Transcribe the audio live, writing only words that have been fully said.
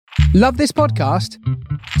Love this podcast?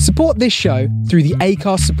 Support this show through the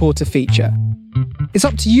Acast supporter feature. It's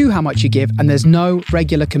up to you how much you give, and there's no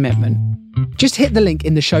regular commitment. Just hit the link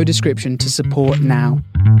in the show description to support now.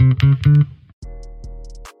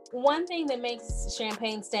 One thing that makes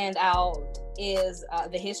champagne stand out is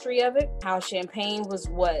the history of it. How champagne was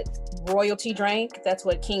what royalty drank. That's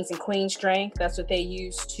what kings and queens drank. That's what they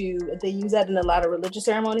use that in a lot of religious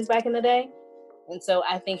ceremonies back in the day. And so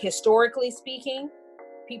I think historically speaking,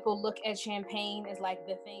 people look at champagne as like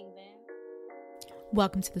the thing then.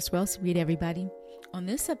 Welcome to the Swirls Read, everybody. On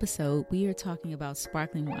this episode, we are talking about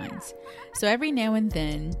sparkling wines. So every now and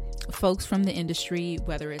then, folks from the industry,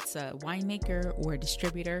 whether it's a winemaker or a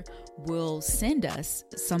distributor, will send us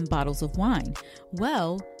some bottles of wine.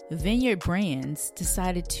 Well, Vineyard Brands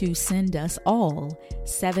decided to send us all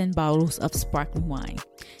 7 bottles of sparkling wine.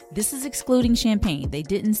 This is excluding champagne. They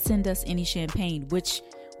didn't send us any champagne, which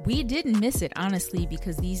we didn't miss it, honestly,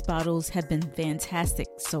 because these bottles have been fantastic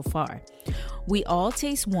so far. We all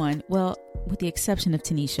taste one, well, with the exception of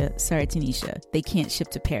Tanisha. Sorry, Tanisha. They can't ship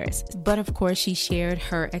to Paris. But of course, she shared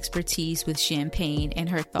her expertise with champagne and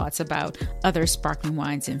her thoughts about other sparkling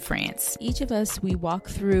wines in France. Each of us, we walk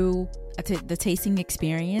through the tasting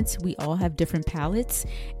experience. We all have different palates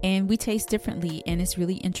and we taste differently. And it's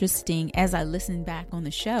really interesting as I listen back on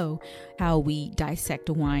the show, how we dissect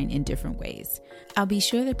a wine in different ways. I'll be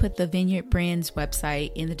sure to put the Vineyard Brands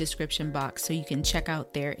website in the description box so you can check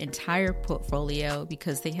out their entire portfolio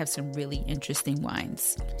because they have some really interesting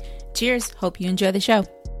wines. Cheers. Hope you enjoy the show.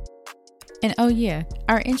 And oh yeah,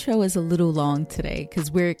 our intro is a little long today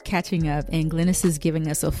because we're catching up and Glynis is giving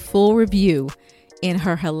us a full review in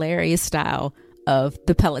her hilarious style of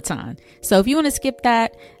the Peloton. So if you want to skip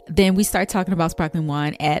that, then we start talking about sparkling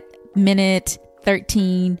wine at minute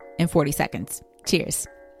 13 and 40 seconds. Cheers.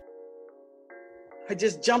 I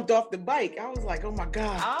just jumped off the bike. I was like, oh my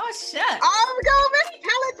God. Oh, shut. Oh, we're going,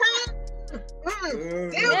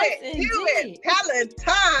 Peloton. Do it.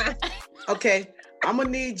 Peloton. Okay, I'm going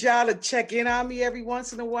to need y'all to check in on me every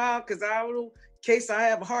once in a while because I don't know. In case I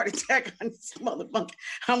have a heart attack on this motherfucker,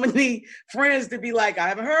 I'm gonna need friends to be like, I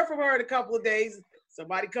haven't heard from her in a couple of days.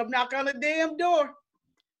 Somebody come knock on the damn door.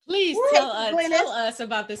 Please tell us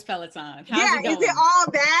about this Peloton. How's it going? Is it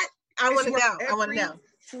all that? I want to know.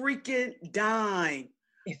 Freaking dime.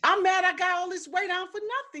 I'm mad I got all this weight on for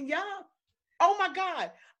nothing, y'all. Oh my God.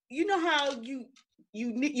 You know how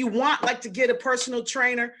you want like to get a personal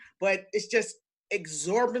trainer, but it's just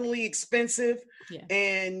exorbitantly expensive. Yeah.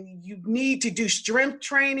 And you need to do strength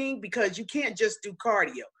training because you can't just do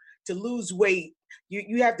cardio to lose weight.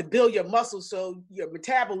 You have to build your muscles so your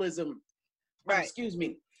metabolism,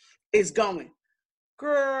 is going.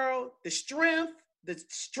 Girl, the strength, the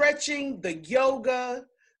stretching, the yoga,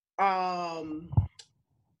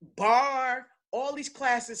 bar, all these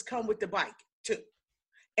classes come with the bike too.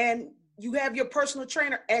 And you have your personal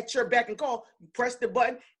trainer at your beck and call. You press the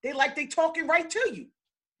button, they talking right to you.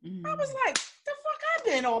 Mm. I was like, the fuck I've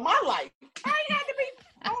been all my life. I ain't had to be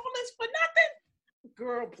all this for nothing.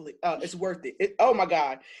 Girl, please. It's worth it. Oh my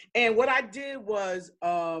God. And what I did was,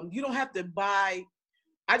 you don't have to buy.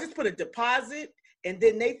 I just put a deposit and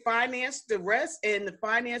then they finance the rest, and the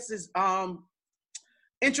finance is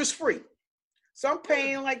interest free. So I'm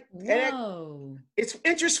paying like, it's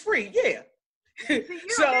interest free. Yeah. See, they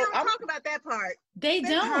don't talk about that part. They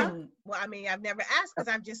don't. Well, I mean, I've never asked because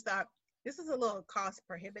I've just thought this is a little cost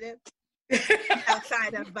prohibitive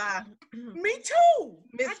outside of me too.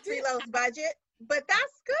 Miss Freelo's budget, but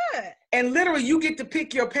that's good. And literally, you get to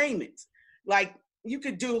pick your payments. Like you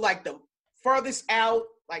could do like the furthest out,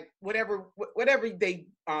 like whatever they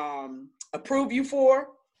approve you for.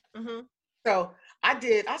 Mm-hmm. So I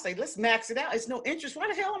say, let's max it out. It's no interest. Why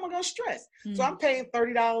the hell am I going to stress? Mm-hmm. So I'm paying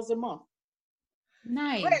 $30 a month.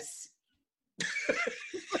 Nice. You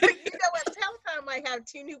know what? Peloton might have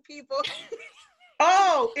 2 new people.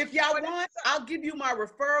 Oh, if y'all want, I'll give you my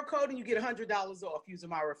referral code and you get $100 off using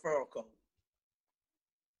my referral code.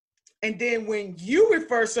 And then when you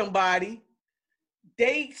refer somebody,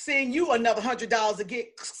 they send you another $100 to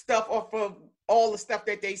get stuff off of all the stuff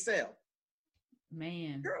that they sell.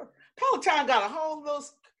 Man. Girl, Peloton got a whole little,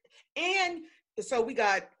 and so we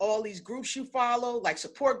got all these groups you follow, like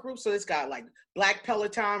support groups. So it's got like Black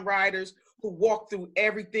Peloton riders who walk through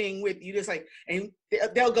everything with you. Just like, and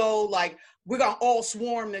they'll go like, we're going to all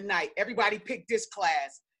swarm tonight. Everybody pick this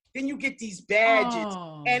class. Then you get these badges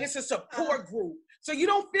and it's a support group. So you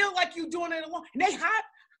don't feel like you're doing it alone. And they high,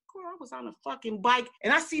 girl, I was on a fucking bike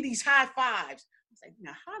and I see these high fives. I was like,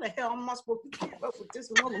 now how the hell am I supposed to keep up with this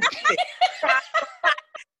woman? I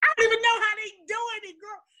don't even know how they doing it,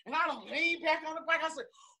 girl. And I don't lean back on the bike. I said,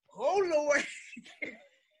 oh Lord,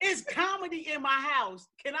 is comedy in my house.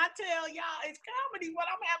 Can I tell y'all? It's comedy when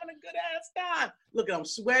I'm having a good ass time. Look, I'm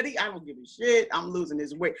sweaty. I don't give a shit. I'm losing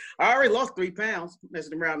this weight. I already lost 3 pounds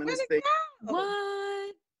messing around in this thing.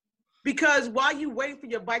 What? Because while you wait for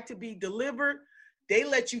your bike to be delivered, they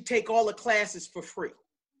let you take all the classes for free.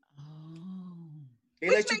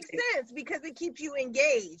 Which makes sense because it keeps you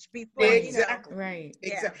engaged before, exactly. Right.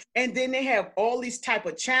 Exactly. Yeah. And then they have all these type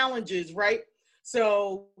of challenges, right?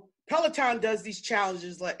 So Peloton does these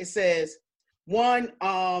challenges, like it says, one,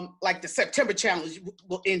 like the September challenge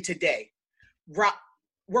will end today.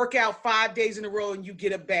 Work out 5 days in a row and you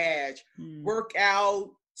get a badge. Work out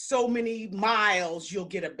so many miles, you'll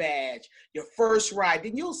get a badge. Your first ride.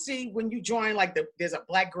 Then you'll see when you join, like there's a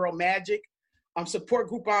Black Girl Magic support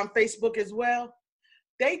group on Facebook as well.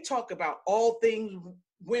 They talk about all things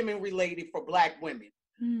women related for Black women.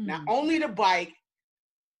 Not only the bike,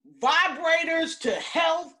 vibrators to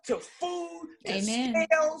health, to food, to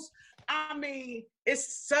scales. I mean,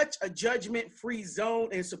 it's such a judgment-free zone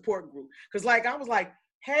and support group. Because like, I was like,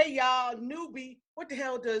 hey, y'all, newbie, what the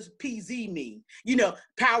hell does PZ mean?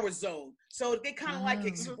 Power zone. So they kind of like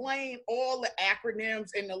explain all the acronyms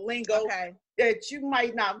and the lingo that you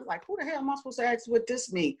might not be like, who the hell am I supposed to ask what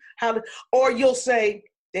this means? Or you'll say,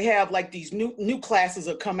 they have like these new classes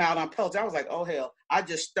that come out on Peloton. I was like, oh hell, I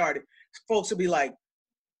just started. Folks will be like,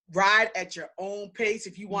 ride at your own pace.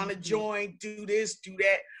 If you want to join, do this, do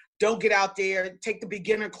that. Don't get out there, take the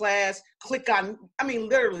beginner class, click on,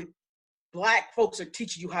 literally, Black folks are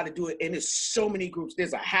teaching you how to do it. And there's so many groups.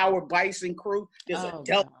 There's a Howard Bison crew. There's a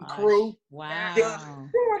Delta crew. Wow.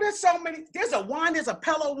 There's so many. There's a wine. There's a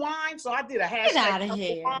Pello wine. So I did a hashtag. Get out of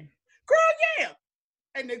here. Wine. Girl, yeah.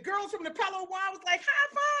 And the girls from the Pello wine was like, high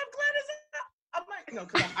five, Glenn. I'm like,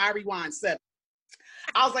 because I'm Irie Wine 7.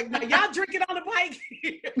 I was like, no, y'all drinking on the bike?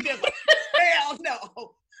 They're like, hell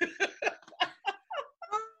no.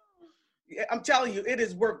 Yeah, I'm telling you, it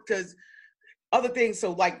is work because other things.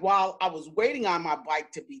 So like while I was waiting on my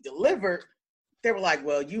bike to be delivered, they were like,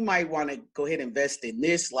 well, you might want to go ahead and invest in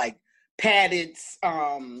this, like padded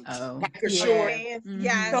biker short.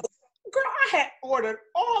 Yeah. So, girl, I had ordered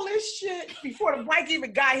all this shit before the bike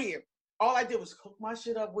even got here. All I did was hook my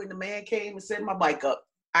shit up when the man came and set my bike up.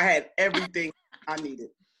 I had everything I needed.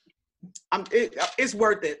 It's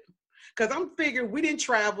worth it. Because I'm figuring we didn't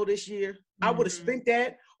travel this year. I would have spent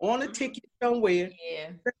that on a ticket somewhere.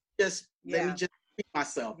 Yeah. Let me just treat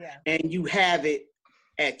myself. Yeah. And you have it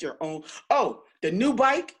at your own. Oh, the new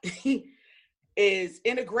bike is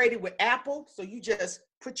integrated with Apple. So you just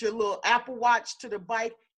put your little Apple Watch to the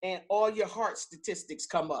bike and all your heart statistics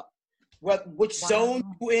come up. Which zone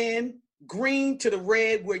you in, green to the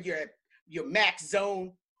red where you're at your max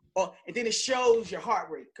zone. And then it shows your heart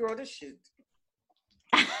rate. Girl, this shit.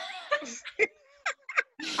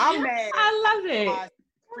 I'm mad. I love it.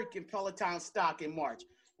 Freaking Peloton stock in March.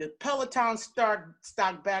 The Peloton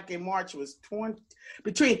stock back in March was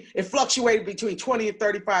it fluctuated between 20 and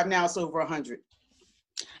 35. Now it's over 100.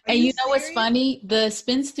 And you know what's funny? The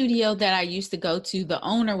spin studio that I used to go to, the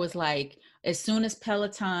owner was like, as soon as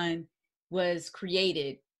Peloton was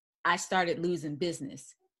created, I started losing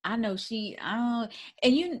business. I know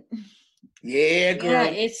yeah, girl.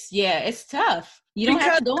 It's tough. You don't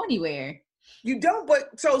have to go anywhere. You don't,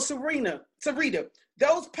 but so Sarita,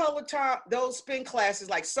 those Peloton, those spin classes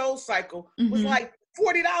like Soul Cycle was like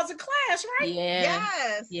 $40 a class, right? Yeah.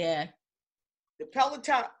 Yes. Yeah. The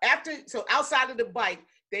Peloton outside of the bike,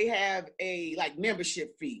 they have a like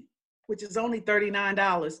membership fee, which is only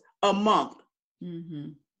 $39 a month.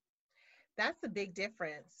 Mm-hmm. That's a big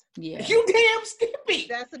difference. Yeah. You damn skippy.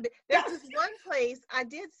 There's this one place I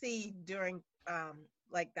did see during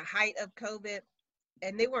like the height of COVID,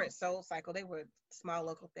 and they weren't Soul Cycle, they were a small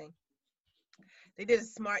local thing. They did a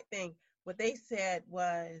smart thing. What they said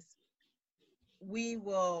was, we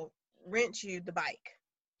will rent you the bike.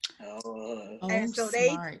 And so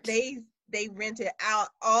they rented out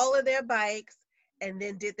all of their bikes and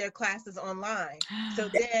then did their classes online. So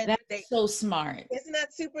then that's so smart. Isn't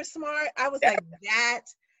that super smart? I was like,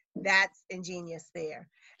 that's ingenious there.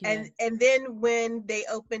 Yeah. And then when they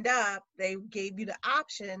opened up, they gave you the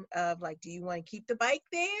option of like, do you want to keep the bike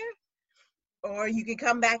there? Or you can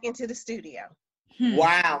come back into the studio.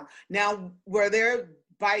 Wow. Now, were there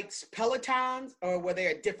bikes Pelotons, or were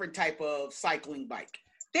there a different type of cycling bike?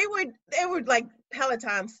 They were like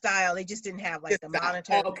Peloton style. They just didn't have like the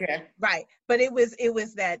monitor. Oh, okay. Right. But it was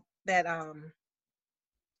that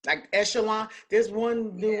like Echelon. There's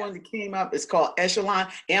one new one that came up. It's called Echelon.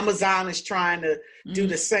 Amazon is trying to do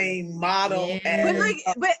the same model. Yeah.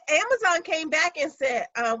 But Amazon came back and said,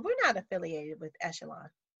 we're not affiliated with Echelon.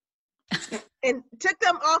 and took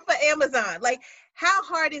them off of Amazon. Like, how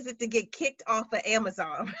hard is it to get kicked off of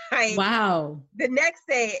Amazon? Right? Wow. The next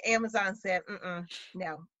day, Amazon said,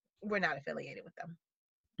 no, we're not affiliated with them.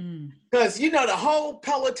 Because, the whole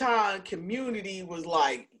Peloton community was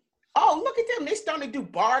like, oh, look at them. They starting to do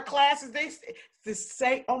bar classes.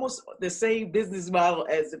 Almost the same business model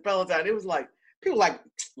as the Peloton. It was like, people like,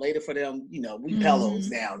 later for them, we Pelos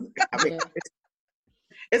now. I mean,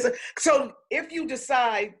 so if you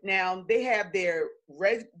decide now, they have their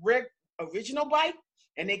original bike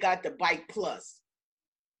and they got the Bike Plus.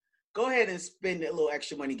 Go ahead and spend a little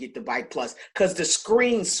extra money, get the Bike Plus, because the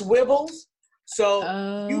screen swivels. So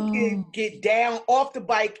you can get down off the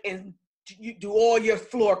bike and you do all your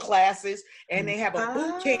floor classes, and they have a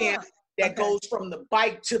boot camp that goes from the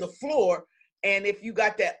bike to the floor. And if you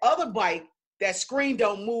got that other bike, that screen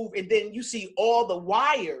don't move, and then you see all the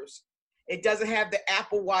wires. It doesn't have the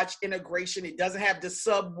Apple Watch integration. It doesn't have the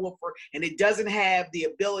subwoofer, and it doesn't have the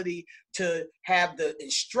ability to have the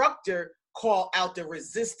instructor call out the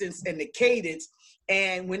resistance and the cadence.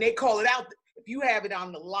 And when they call it out, if you have it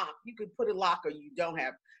on the lock, you can put a lock or you don't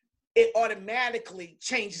have it, automatically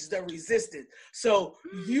changes the resistance. So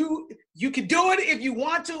you can do it if you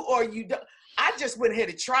want to, or you don't. I just went ahead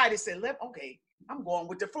and tried it, said, okay, I'm going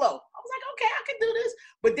with the flow. I was like, okay, I can do this.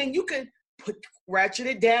 But then you can ratchet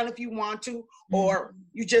it down if you want to, or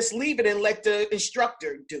you just leave it and let the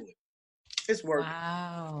instructor do it. It's working.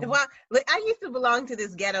 Wow. Well, I used to belong to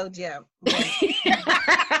this ghetto gym. Let me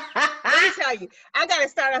tell you, I got to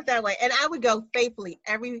start off that way. And I would go faithfully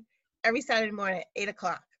every Saturday morning at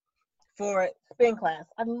 8:00 for spin class.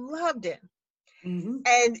 I loved it. Mm-hmm.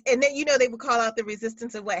 And then, they would call out the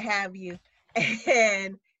resistance and what have you.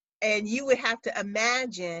 And you would have to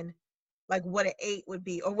imagine like what an 8 would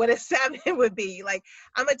be or what a 7 would be. Like,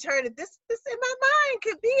 I'm going to turn it, this in my mind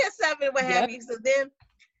could be a 7, what have you. So then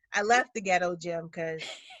I left the ghetto gym because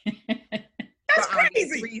that's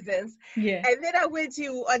crazy reasons. Yeah. And then I went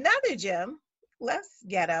to another gym, less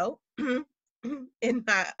ghetto, in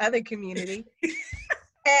my other community.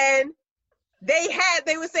 And they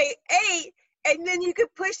would say 8, and then you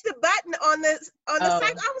could push the button on the cycle. I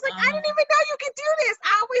was like, I didn't even know you could do this.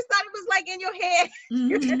 I always thought it was like in your head.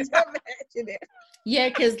 You just imagine it. Yeah,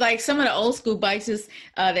 because like some of the old school bikes is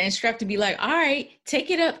the instructor be like, all right,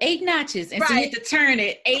 take it up 8 notches. And so you have to turn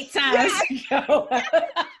it 8 times.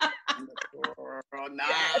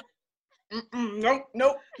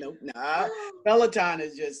 Nope, nah. Peloton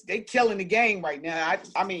is just, they killing the game right now.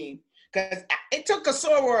 I mean, because it took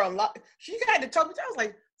Asura a lot. She had to tell me, I was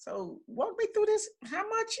like, so walk me through this, how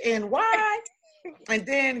much and why? And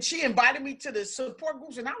then she invited me to the support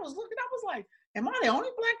groups, and I was like, am I the only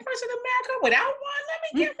Black person in America without one? Let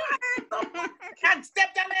me get my hands on. I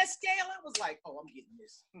stepped down that scale. I was like, oh, I'm getting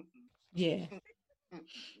this. Yeah.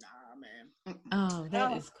 Nah, man. Oh,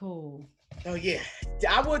 that is cool. Oh yeah,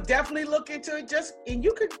 I would definitely look into it. And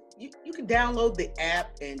you can download the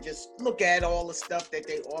app and just look at all the stuff that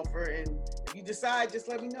they offer. And if you decide, just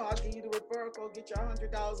let me know. I'll give you the referral code, get your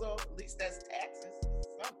 $100 off. At least that's taxes.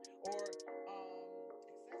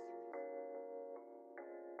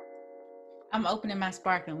 I'm opening my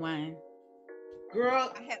sparkling wine.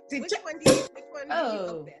 Girl, which one do you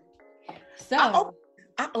open? So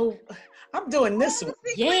I'm doing this one.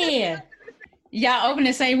 Yeah. Y'all open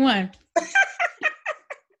the same one.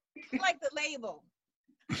 Like the label.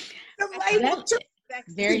 The label.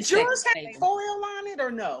 Very did yours have foil on it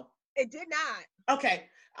or no? It did not. Okay.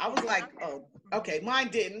 I was like, oh, okay. Mine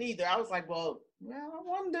didn't either. I was like, well, I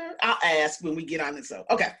wonder. I'll ask when we get on it. So,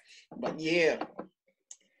 okay. But yeah.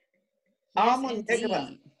 I'm going to take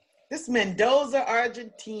about this Mendoza,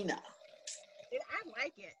 Argentina. I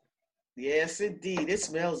like it. Yes, indeed. It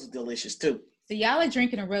smells delicious too. So y'all are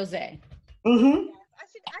drinking a rosé. Mm-hmm. I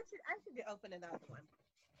should open another one.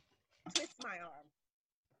 Twist my arm.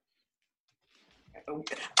 I don't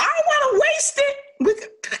want to waste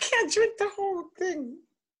it. I can't drink the whole thing.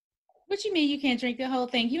 What you mean you can't drink the whole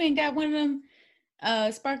thing? You ain't got one of them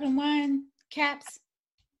sparkling wine caps?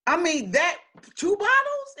 I mean, that 2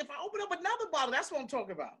 bottles? If I open up another bottle, that's what I'm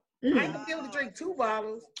talking about. I ain't gonna be able to drink 2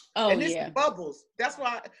 bottles. Oh, and it's bubbles. That's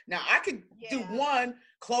why. Now, I could do one,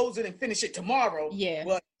 close it, and finish it tomorrow. Yeah.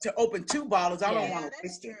 But to open 2 bottles, I don't want to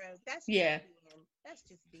waste it. That's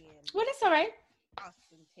just being. Well, that's all right.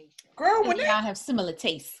 Ostentatious. Girl, when y'all have similar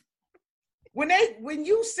tastes. When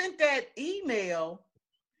you sent that email,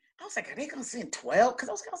 I was like, are they gonna send 12? Because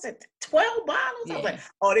I was gonna send 12 bottles. Yeah. I was like,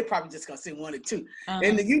 oh, they probably just gonna send 1 or 2.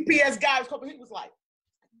 And the UPS guy was coming. He was like,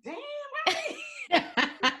 damn.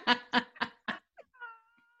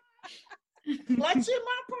 Clutching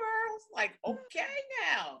my pearls. Like, okay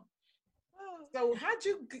now. So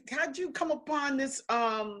how'd you come upon this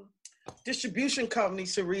distribution company,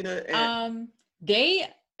 Serena?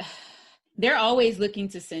 They're always looking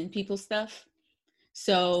to send people stuff.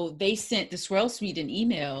 So they sent the Swirl Suite an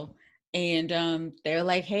email, and they're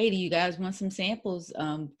like, hey, do you guys want some samples?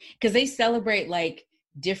 Because they celebrate like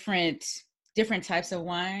different types of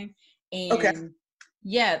wine. And okay.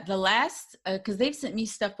 Yeah, the last, because they've sent me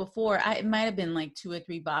stuff before. It might have been like 2 or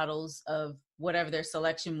 3 bottles of whatever their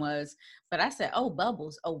selection was. But I said, oh,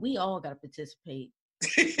 bubbles. Oh, we all got to participate.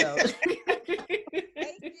 So.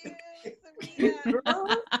 Thank you,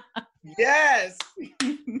 Serena. Yes.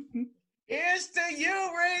 Here's to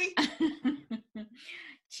you, Ree.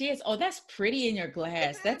 Cheers. Oh, that's pretty in your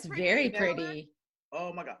glass. That's very pretty.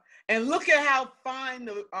 Oh my God. And look at how fine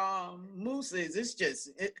the mousse is. It's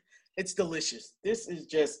just, it's delicious. This is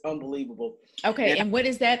just unbelievable. Okay. And what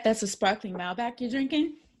is that? That's a sparkling Malbec you're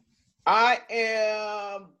drinking? I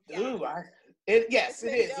am, yes, it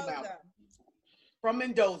is. From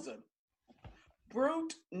Mendoza.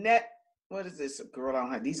 Brut Net. What is this? Girl, I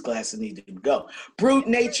don't have these glasses. Need to go. Brut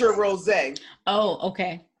Nature Rosé. Oh,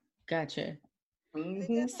 okay, gotcha.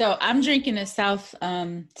 Mm-hmm. So I'm drinking a South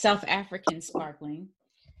African sparkling.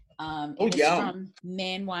 It's from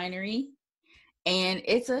Man Winery, and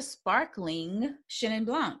it's a sparkling Chenin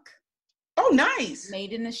Blanc. Oh, nice!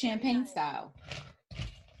 Made in the champagne style.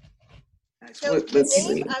 Nice. So the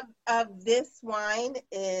name of this wine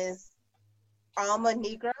is Alma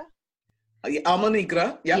Negra. Alma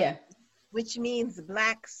Negra. Yep. Yeah. Which means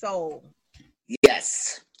black soul.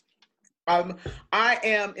 Yes. I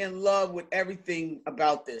am in love with everything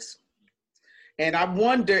about this. And I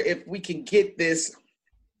wonder if we can get this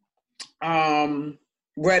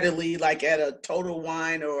readily, like at a Total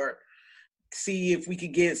Wine, or see if we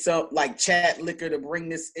could get some like Chat Liquor to bring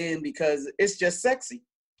this in, because it's just sexy.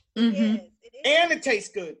 Mm-hmm. It is. And it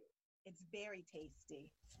tastes good. It's very tasty.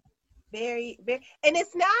 Very, very, and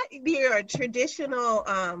it's not your traditional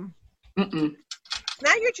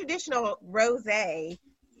not your traditional rosé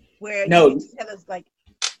where you just have this like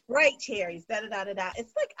bright cherries, da da da da da.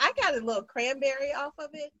 It's like I got a little cranberry off of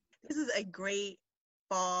it. This is a great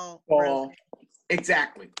fall rosé.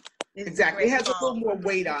 Exactly. Exactly. It has a little more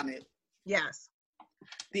weight on it. Yes.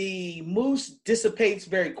 The mousse dissipates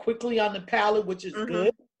very quickly on the palate, which is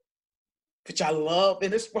good, which I love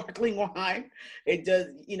in a sparkling wine. It does,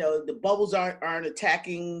 the bubbles aren't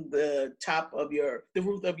attacking the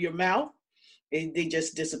roof of your mouth. They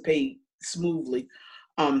just dissipate smoothly.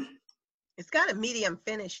 It's got a medium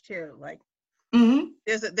finish too. Like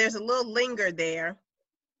there's a little linger there.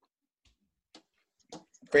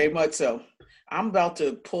 Very much so. I'm about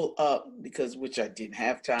to pull up which I didn't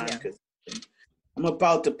have time, because I'm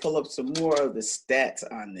about to pull up some more of the stats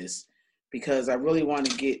on this, because I really want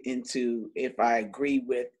to get into if I agree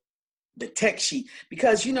with the tech sheet,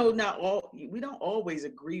 because we don't always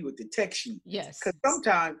agree with the tech sheet. Yes. Because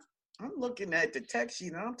sometimes I'm looking at the tech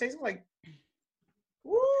sheet and I'm tasting like,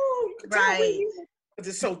 woo, you can tell because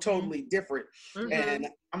it's so totally different. And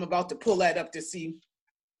I'm about to pull that up to see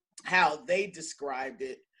how they described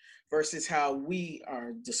it versus how we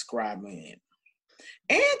are describing it,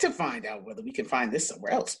 and to find out whether we can find this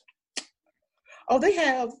somewhere else. Oh, they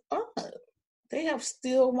have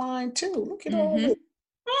still wine too. Look at all this.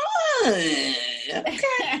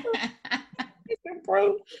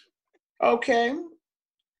 Okay.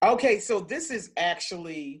 Okay, so this is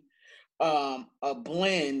actually a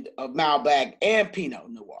blend of Malbec and Pinot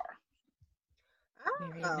Noir.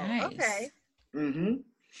 Very nice. Okay.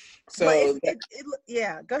 So go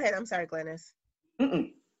ahead. I'm sorry, Glennis.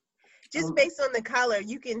 Just based on the color,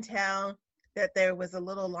 you can tell that there was a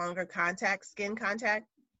little longer skin contact.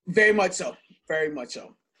 Very much so. Very much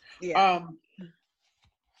so. Yeah.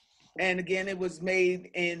 And again, it was made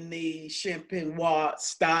in the Champenois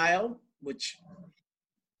style, which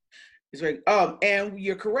is very. And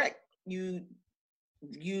you're correct. You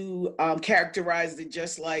characterized it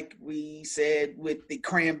just like we said with the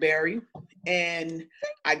cranberry, and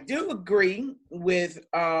I do agree with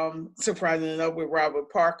surprisingly enough with Robert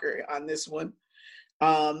Parker on this one.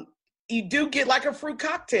 You do get like a fruit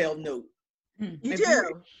cocktail note. You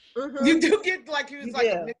do. You do get like it was like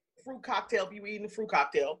a fruit cocktail if you were eating a fruit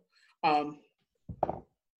cocktail. And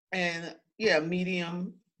yeah,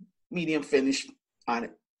 medium finish on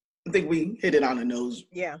it. I think we hit it on the nose.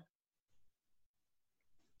 Yeah.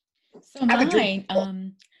 So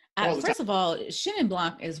mine, first of all, Chenin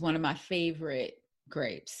Blanc is one of my favorite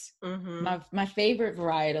grapes. My favorite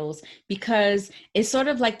varietals, because it's sort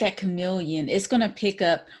of like that chameleon. It's going to pick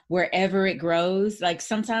up wherever it grows. Like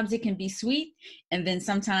sometimes it can be sweet, and then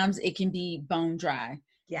sometimes it can be bone dry.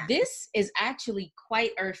 Yeah. This is actually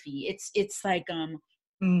quite earthy. It's like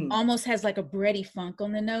almost has like a bready funk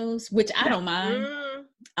on the nose, which I don't mind.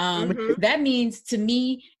 That means to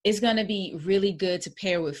me it's gonna be really good to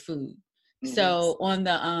pair with food. So on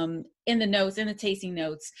the in the notes, in the tasting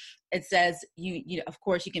notes, it says you know, of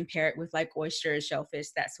course you can pair it with like oysters,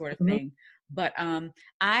 shellfish, that sort of thing. But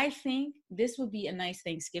I think this would be a nice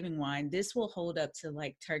Thanksgiving wine. This will hold up to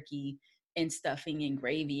like turkey and stuffing and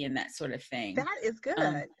gravy and that sort of thing. That is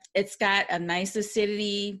good. It's got a nice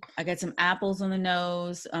acidity. I got some apples on the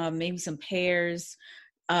nose, maybe some pears,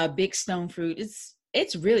 big stone fruit.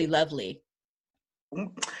 It's really lovely.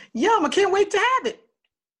 Yum, I can't wait to have it.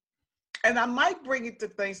 And I might bring it to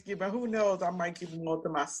Thanksgiving. Who knows? I might give more to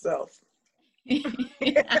myself.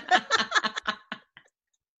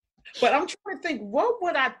 But I'm trying to think, what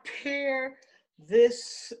would I pair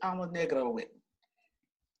this Negro with?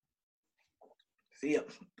 See,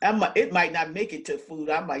 it might not make it to food.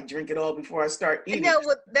 I might drink it all before I start eating. You know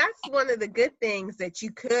what? That's one of the good things, that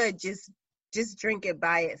you could just drink it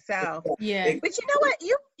by itself. Yeah. But you know what?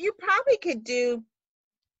 You probably could do.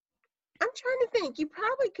 I'm trying to think. You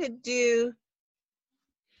probably could do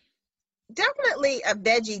definitely a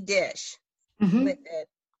veggie dish with it.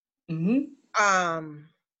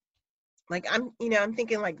 Like I'm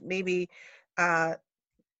thinking like maybe a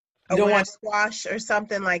squash or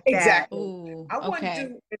something like that. Exactly. Ooh, I wouldn't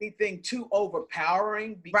do anything too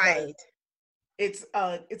overpowering because it's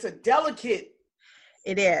a delicate.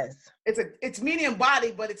 It is. It's medium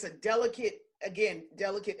body, but it's a delicate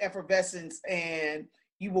effervescence, and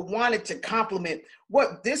you would want it to complement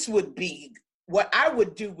what this would be. What I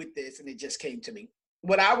would do with this, and it just came to me.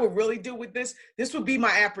 What I would really do with this would be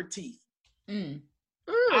my aperitif.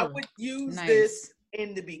 I would use this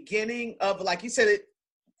in the beginning of, like you said, it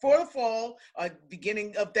for the fall,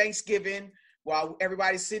 beginning of Thanksgiving, while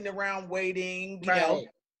everybody's sitting around waiting, you know,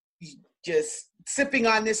 just sipping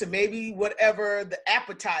on this, and maybe whatever the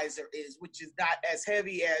appetizer is, which is not as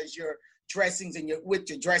heavy as your dressings and your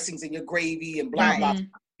dressings and your gravy and blah blah.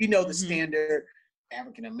 You know, the standard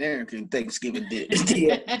African American Thanksgiving dish,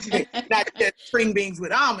 not just string beans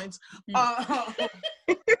with almonds.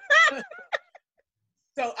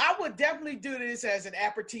 So I would definitely do this as an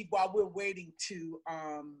aperitif while we're waiting to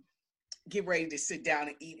get ready to sit down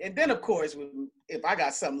and eat. And then, of course, if I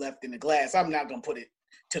got something left in the glass, I'm not going to put it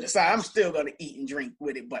to the side. I'm still going to eat and drink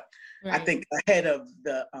with it. But I think ahead of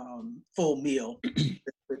the full meal, it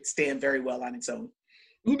would stand very well on its own.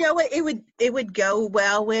 You know what it would go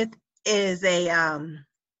well with is a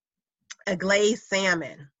glazed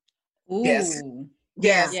salmon. Ooh. Yes.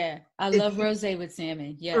 Yes. Yeah. I love rosé with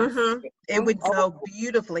salmon. Yes. It would go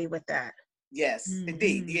beautifully with that. Yes,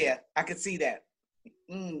 indeed. Yeah, I could see that.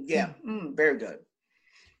 Very good.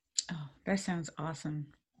 Oh, that sounds awesome.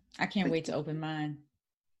 I can't wait to open mine.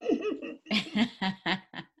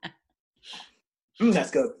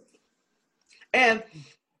 That's good. And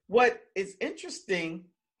what is interesting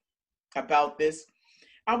about this,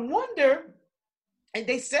 I wonder, and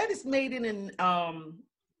they said it's made in an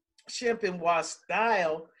Champenois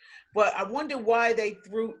style, but I wonder why they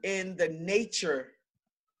threw in the nature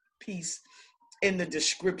piece in the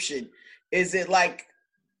description. Is it like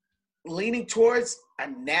leaning towards a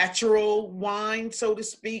natural wine, so to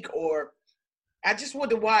speak, or I just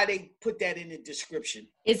wonder why they put that in the description.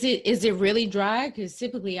 Is it really dry? Because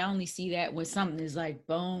typically I only see that when something is like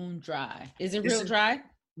bone dry. Is it real dry?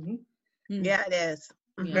 Yeah, it is.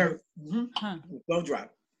 Very bone dry.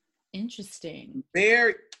 Interesting.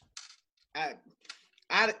 Very. I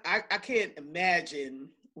can't imagine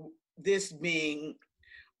this being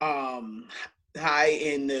high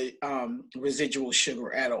in the residual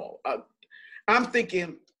sugar at all. I'm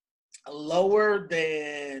thinking lower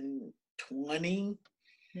than 20,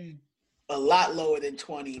 a lot lower than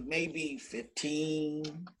 20, maybe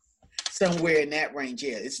 15, somewhere in that range.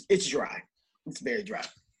 Yeah, it's dry. It's very dry.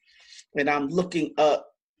 And I'm looking up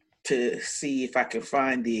to see if I can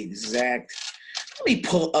find the exact. Let me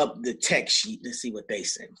pull up the text sheet and see what they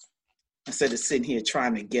say. Instead of sitting here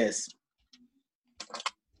trying to guess.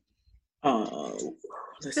 So,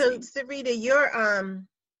 Sarita,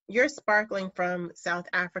 you're sparkling from South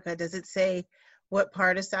Africa. Does it say what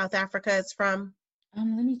part of South Africa it's from? Let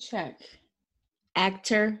me check.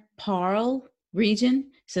 Agter Parel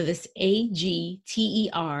region. So this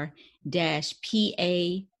AGTER-PAARL.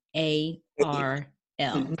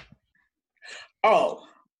 Oh,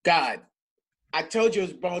 God. I told you it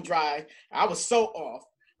was bone dry. I was so off.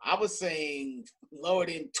 I was saying lower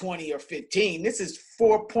than 20 or 15. This is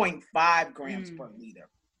 4.5 grams per liter.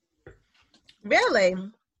 Really?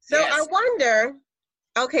 So Yes. I wonder,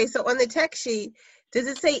 okay, so on the text sheet, does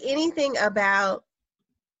it say anything about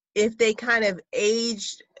if they kind of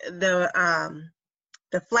aged the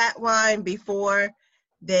flat wine before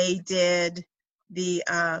they did the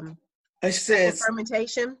It says,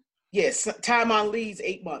 fermentation. yes, time on lees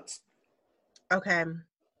 8 months. Okay.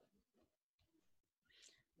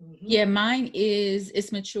 Yeah, mine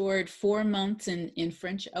it's matured 4 months in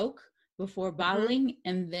French oak before bottling,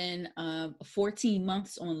 and then 14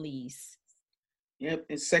 months on lees. Yep,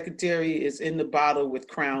 and secondary is in the bottle with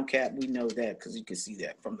crown cap. We know that because you can see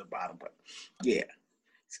that from the bottle. But yeah,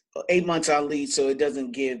 8 months on lees, so it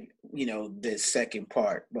doesn't give the second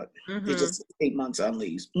part, but it's just 8 months on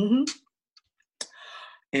lees.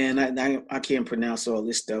 And I can't pronounce all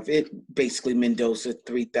this stuff. It basically Mendoza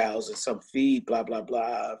 3,000 some feed, blah blah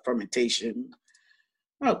blah, fermentation.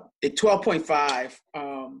 Oh, at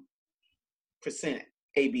 12.5%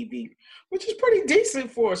 ABV, which is pretty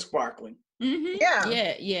decent for a sparkling. Yeah,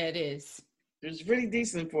 it is. It's pretty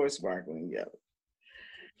decent for a sparkling, yeah.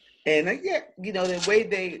 And the way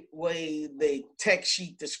the tech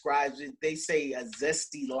sheet describes it, they say a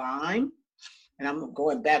zesty lime, and I'm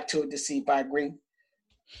going back to it to see if I agree.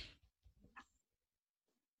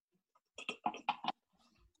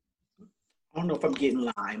 I don't know if I'm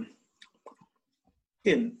getting lime.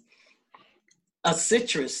 Getting a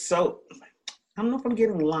citrus, so I don't know if I'm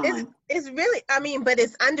getting lime. It's really, but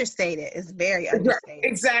it's understated. It's very understated.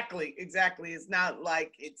 Exactly. It's not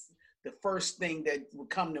like it's the first thing that would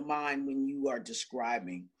come to mind when you are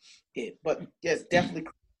describing it. But yes,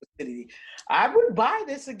 definitely. I would buy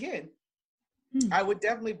this again. I would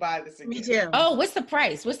definitely buy this again. Me too. Oh, what's the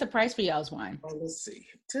price? What's the price for y'all's wine? Oh, let's see.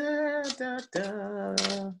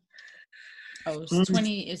 Oh,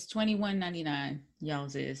 it's $21.99.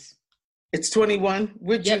 Y'all's is. It's 21.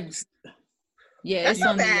 Would you? Yeah, that's it's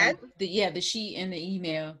on bad. the sheet in the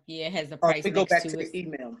email. Yeah, it has the price. We go back to the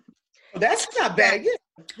email. Oh, that's not bad. Yeah.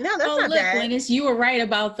 No, that's not bad. Glynis, you were right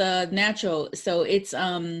about the natural. So it's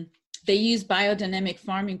they use biodynamic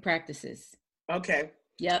farming practices. Okay.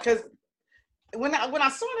 Yeah. Because when I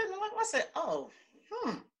saw it, I said, oh,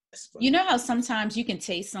 You know how sometimes you can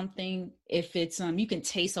taste something if it's you can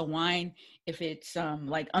taste a wine if it's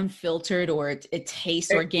like unfiltered or it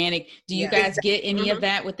tastes organic. Do you guys get any of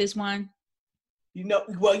that with this wine?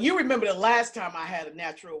 Well, you remember the last time I had a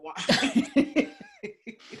natural wine.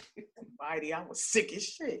 Mighty, I was sick as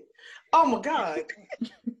shit. Oh my God.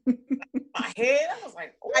 My head, I was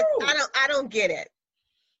like, ooh. I don't get it.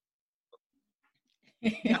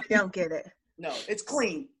 I don't get it. No, it's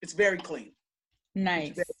clean. It's very clean. Nice.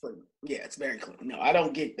 It's very clean. Yeah, it's very clean. No, I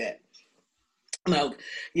don't get that. No,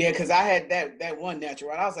 yeah, because I had that one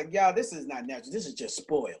natural, and I was like, y'all, this is not natural. This is just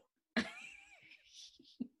spoiled.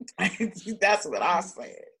 That's what I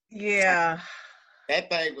said. Yeah. That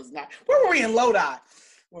thing was not. Where were we in Lodi?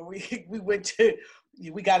 When we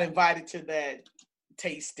got invited to that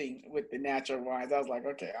tasting with the natural wines. I was like,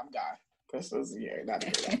 okay, I'm done. This is not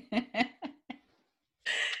a great idea.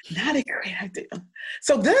 Not a great idea.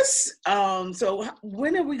 So this, so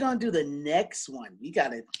when are we gonna do the next one? We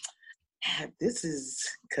gotta. This is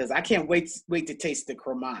because I can't wait to taste the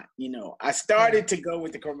Cremant. I started to go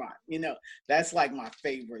with the Cremant. That's like my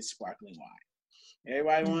favorite sparkling wine.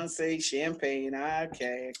 Everybody want to say champagne.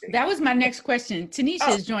 Okay. That was my next question. Tanisha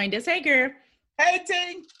has joined us. Hey, girl. Hey,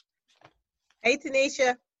 Ting. Hey,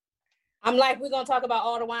 Tanisha. I'm like, we're gonna talk about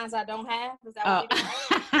all the wines I don't have. Is that what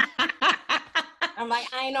I'm like,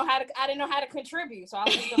 I didn't know how to contribute, so I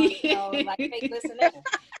was just gonna like fake listen in.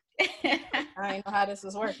 I didn't know how this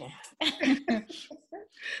was working.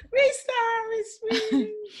 We sorry,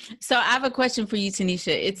 sweetie. So I have a question for you,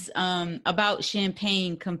 Tanisha. It's about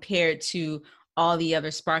champagne compared to all the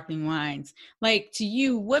other sparkling wines. Like, to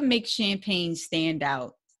you, what makes champagne stand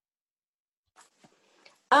out?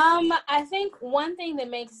 I think one thing that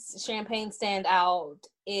makes champagne stand out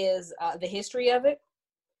is the history of it.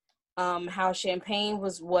 How champagne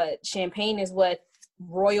is what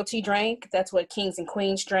royalty drank. That's what kings and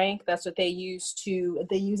queens drank. That's what they use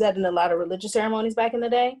that in a lot of religious ceremonies back in the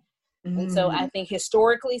day. Mm-hmm. And so I think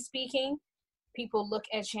historically speaking, people look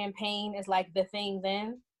at champagne as like the thing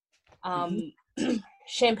then.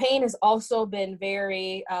 Champagne has also been they're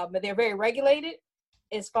very regulated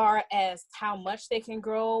as far as how much they can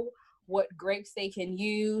grow, what grapes they can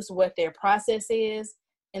use, what their process is,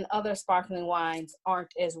 and other sparkling wines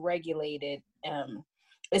aren't as regulated,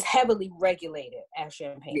 as heavily regulated as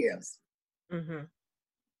champagne is. Mm-hmm.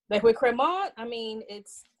 Like with Cremant,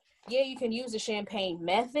 you can use the champagne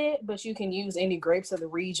method, but you can use any grapes of the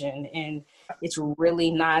region, and it's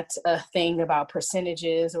really not a thing about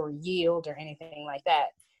percentages or yield or anything like that.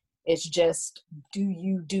 It's just, do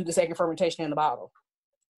you do the second fermentation in the bottle?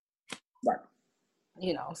 Right.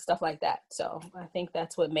 stuff like that. So I think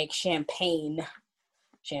that's what makes champagne.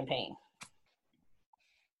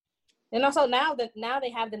 And also now they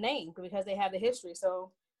have the name because they have the history.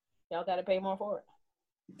 So y'all got to pay more for it.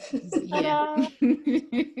 Yeah.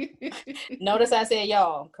 Notice I said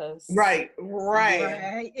y'all, because Right.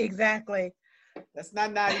 Exactly. That's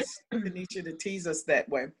not nice, Tanisha, to tease us that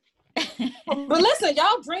way. But listen,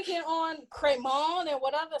 y'all drinking on Cremant and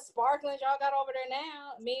whatever sparklings y'all got over there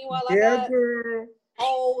now. Meanwhile, I got girl. a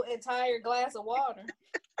whole entire glass of water.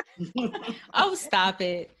 Oh, stop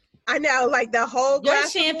it. I know, like the whole Your glass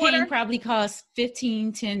of champagne water. probably costs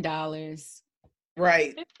 $10.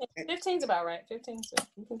 Right. 15's about right. 15. So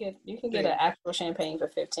you can get an actual champagne for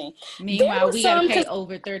 15. Meanwhile, we gotta pay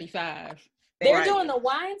over 35. They're doing the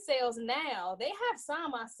wine sales now. They have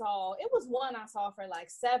some I saw. It was one I saw for like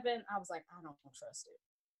 $7. I was like, I don't trust it.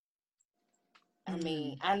 I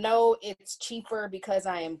mean, I know it's cheaper because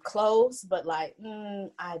I am close, but like,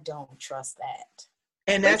 I don't trust that.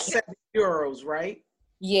 And that's €7, right?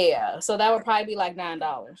 Yeah. So that would probably be like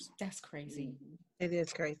 $9. That's crazy. It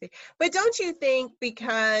is crazy. But don't you think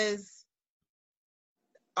because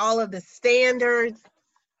all of the standards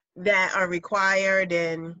that are required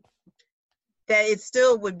and that it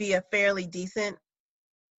still would be a fairly decent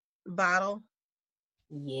bottle?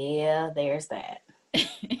 Yeah, there's that.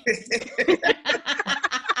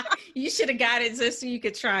 You should have got it just so you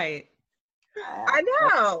could try it. I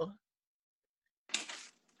know.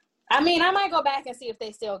 I mean, I might go back and see if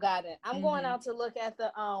they still got it. I'm going out to look at the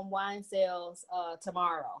wine sales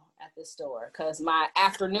tomorrow at the store because my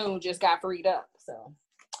afternoon just got freed up. So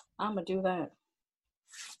I'm going to do that.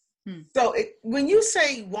 So when you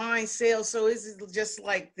say wine sales, so is it just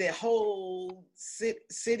like the whole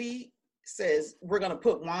city says we're going to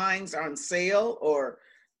put wines on sale, or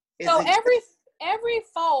is so it every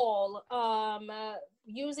fall,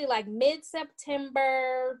 usually like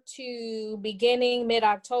mid-September to beginning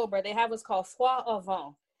mid-October, they have what's called Foire au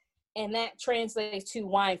Vin, and that translates to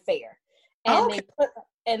wine fair.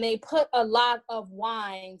 And they put a lot of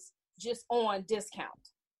wines just on discount.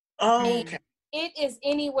 okay. It is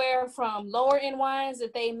anywhere from lower end wines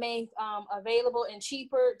that they make available and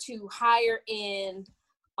cheaper to higher end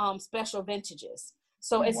special vintages.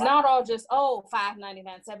 So it's not all just $5.99,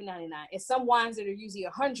 $7.99. It's some wines that are usually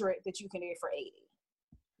 $100 that you can get for $80.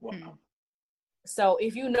 Wow. So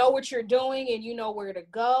if you know what you're doing and you know where to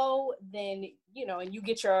go, then and you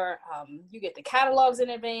get you get the catalogs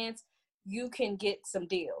in advance, you can get some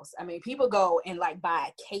deals. I mean, people go and like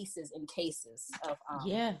buy cases and cases of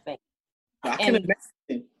things. I can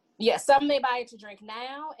imagine. Yeah, some they buy it to drink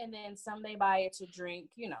now, and then some they buy it to drink,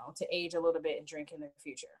 to age a little bit and drink in the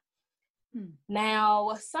future.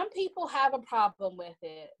 Now, some people have a problem with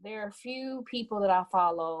it. There are a few people that I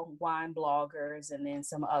follow, wine bloggers, and then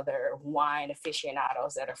some other wine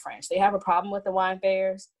aficionados that are French. They have a problem with the wine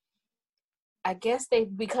fairs. I guess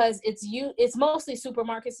because it's mostly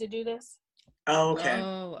supermarkets that do this. Okay.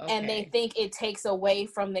 And they think it takes away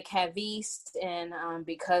from the caviste, and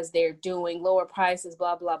because they're doing lower prices,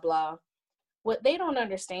 blah, blah, blah. What they don't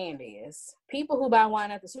understand is people who buy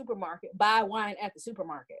wine at the supermarket buy wine at the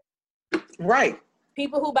supermarket. Right.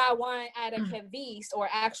 People who buy wine at a caviste or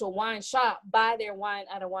actual wine shop buy their wine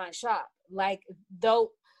at a wine shop. Like,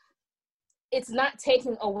 though it's not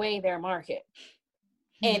taking away their market.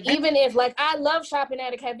 And even if, like, I love shopping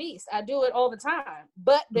at a caviste, I do it all the time.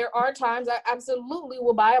 But there are times I absolutely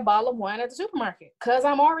will buy a bottle of wine at the supermarket because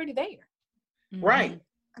I'm already there. Right.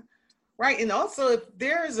 Right. And also, if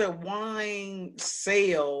there's a wine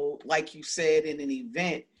sale, like you said, in an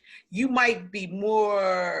event, you might be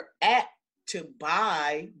more apt to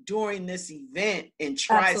buy during this event and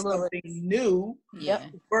try something new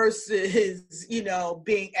versus,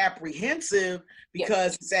 being apprehensive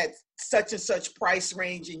because it's at such and such price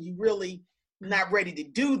range and you really not ready to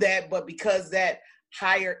do that. But because that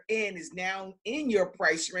higher end is now in your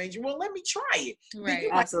price range, well, let me try it. Right. You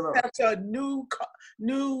might have a new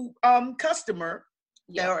customer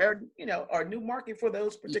or new market for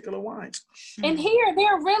those particular wines. And here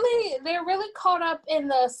they're really caught up in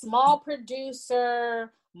the small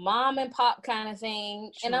producer, mom and pop kind of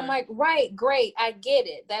thing. Sure. And I'm like, right, great, I get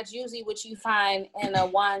it. That's usually what you find in a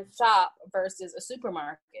wine shop versus a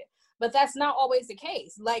supermarket. But that's not always the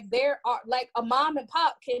case. Like, there are, like, a mom and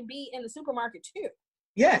pop can be in the supermarket too.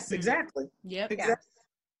 Yes, exactly. Yep. Exactly.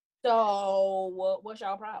 So what's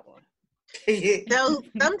y'all problem? So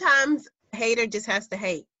sometimes hater just has to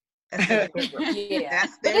hate. Yeah,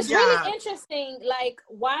 That's but their it's job. really interesting. Like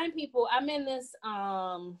wine people, I'm in this.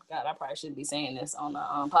 God, I probably shouldn't be saying this on the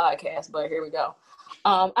podcast, but here we go.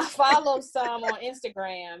 I follow some on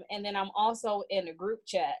Instagram, and then I'm also in a group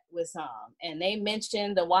chat with some, and they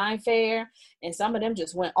mentioned the wine fair, and some of them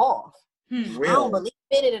just went off. Really? I don't believe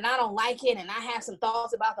in it, and I don't like it, and I have some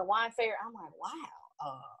thoughts about the wine fair. I'm like,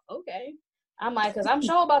 wow, okay. I'm like, because I'm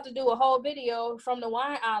sure about to do a whole video from the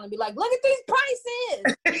wine aisle and be like, look at these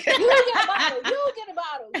prices. You get a bottle, you get a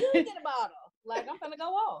bottle, you get a bottle. Like, I'm gonna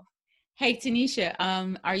go off. Hey, Tanisha,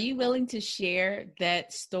 are you willing to share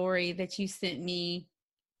that story that you sent me?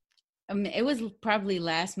 It was probably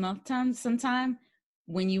last month sometime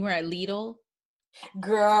when you were at Lidl.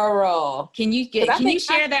 Girl. Can you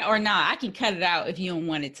share that or not? I can cut it out if you don't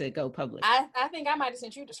want it to go public. I think I might have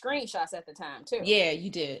sent you the screenshots at the time too. Yeah,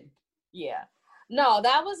 you did. Yeah. No,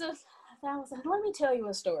 that was let me tell you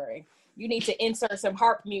a story. You need to insert some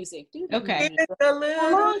harp music. Okay. A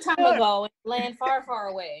long time ago, in land far, far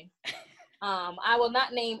away. I will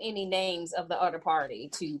not name any names of the other party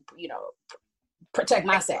to, protect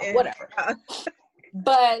myself, whatever.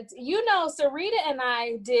 But, Sarita and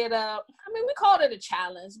I did we called it a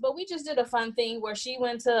challenge, but we just did a fun thing where she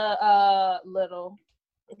went to Little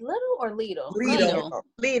or Lidl?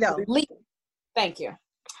 Lidl. Thank you.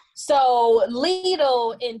 So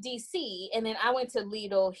Lidl in DC, and then I went to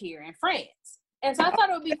Lidl here in France. And so I thought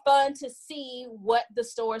it would be fun to see what the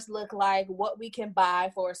stores look like, what we can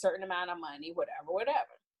buy for a certain amount of money,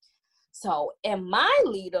 whatever. So in my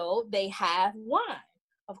Lidl, they have wine,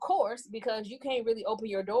 of course, because you can't really open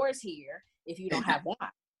your doors here if you don't have wine.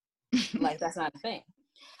 Like, that's not a thing.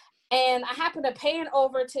 And I happened to pan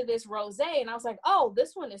over to this rosé, and I was like, oh,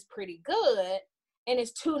 this one is pretty good, and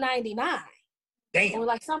it's $2.99. Damn. Or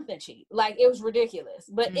like something cheap. Like, it was ridiculous.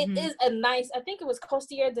 But it is a nice, I think it was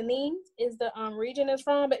Costières de Nîmes is the region it's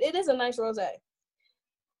from, but it is a nice rosé.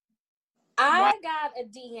 I got a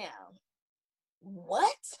DM.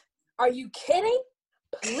 What? Are you kidding?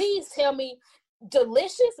 Please tell me,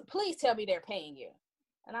 delicious? Please tell me they're paying you.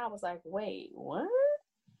 And I was like, wait, what?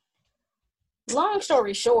 Long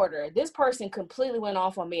story shorter, this person completely went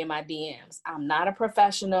off on me in my DMs. I'm not a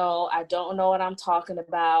professional. I don't know what I'm talking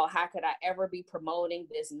about. How could I ever be promoting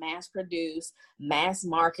this mass-produced,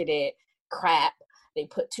 mass-marketed crap? They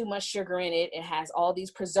put too much sugar in it. It has all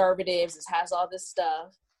these preservatives. It has all this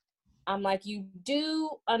stuff. I'm like, you do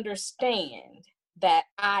understand that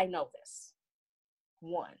I know this.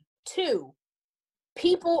 1. 2,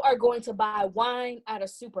 people are going to buy wine at a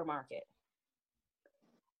supermarket.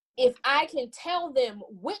 If I can tell them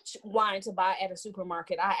which wine to buy at a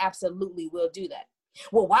supermarket, I absolutely will do that.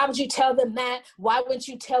 Well, why would you tell them that? Why wouldn't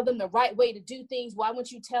you tell them the right way to do things? Why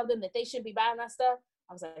wouldn't you tell them that they shouldn't be buying that stuff?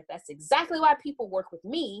 I was like, that's exactly why people work with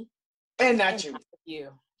me. And not you. Not with you.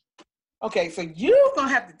 Okay, so you're going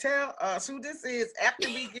to have to tell us who this is after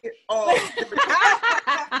we get off.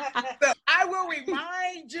 So I will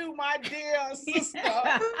remind you, my dear sister,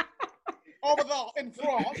 over there in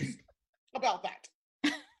France, about that.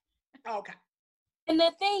 Okay. And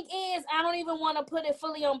the thing is, I don't even want to put it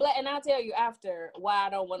fully on blast. And I'll tell you after why I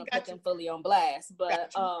don't want to put them fully on blast.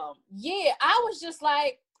 But yeah, I was just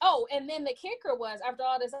like, oh, and then the kicker was, after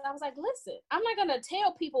all this, I was like, listen, I'm not going to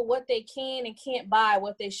tell people what they can and can't buy,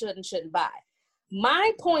 what they should and shouldn't buy.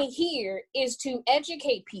 My point here is to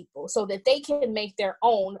educate people so that they can make their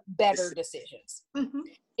own better decisions. Mm-hmm.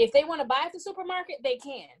 If they want to buy at the supermarket, they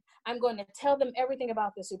can. I'm going to tell them everything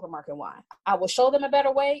about the supermarket wine. I will show them a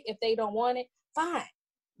better way. If they don't want it, fine.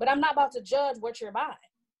 But I'm not about to judge what you're buying.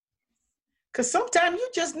 Because sometimes you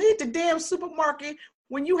just need the damn supermarket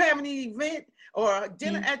when you have an event or a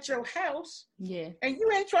dinner at your house. Yeah. And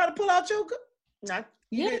you ain't trying to pull out your good.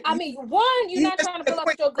 I mean, 1, you're not trying to pull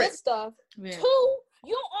out your good stuff. Yeah. 2,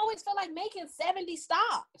 you don't always feel like making 70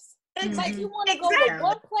 stops. It's like you want to go to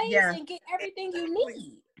one place and get everything you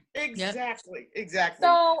need. Exactly.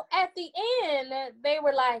 So at the end, they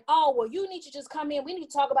were like, oh, well, you need to just come in. We need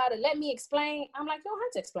to talk about it. Let me explain. I'm like, you don't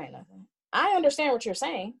have to explain nothing. I understand what you're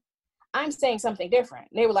saying. I'm saying something different.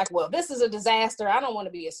 They were like, well, this is a disaster. I don't want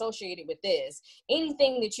to be associated with this.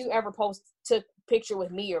 Anything that you ever took picture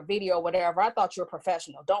with me or video or whatever, I thought you were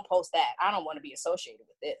professional. Don't post that. I don't want to be associated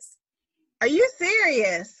with this. Are you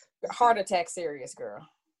serious? Heart attack serious, girl.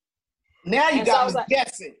 Now you got me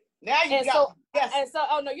guessing. Now you got me guessing. And so,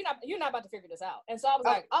 oh no, you're not about to figure this out. And so I was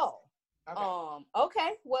like, okay,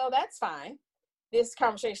 well, that's fine. This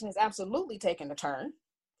conversation has absolutely taken a turn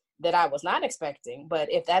that I was not expecting.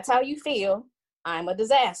 But if that's how you feel, I'm a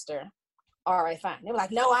disaster. All right, fine. They were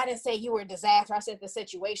like, no, I didn't say you were a disaster. I said the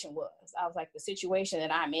situation was. I was like, the situation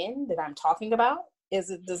that I'm in, that I'm talking about, is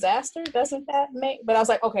a disaster. Doesn't that make? But I was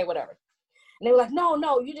like, okay, whatever. And they were like,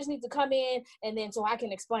 no, you just need to come in and then so I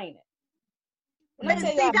can explain it. And I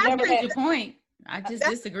tell you, I've never had the point. I just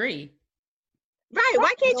disagree. Right.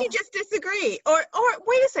 Why can't you just disagree? Or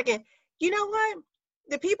wait a second. You know what?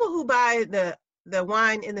 The people who buy the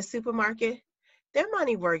wine in the supermarket, their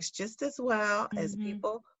money works just as well as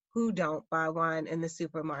people who don't buy wine in the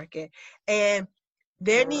supermarket. And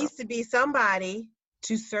there needs to be somebody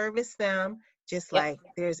to service them, just like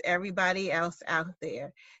there's everybody else out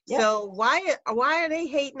there. So why are they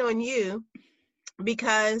hating on you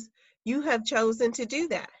because you have chosen to do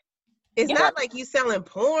that? It's not like you selling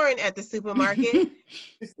porn at the supermarket.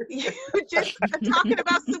 You're just talking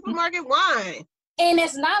about supermarket wine. And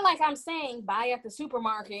it's not like I'm saying buy at the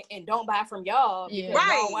supermarket and don't buy from y'all. Yeah.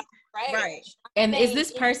 Right. And is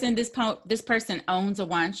this person owns a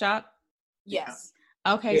wine shop? Yes.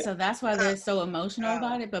 Okay, so that's why they're so emotional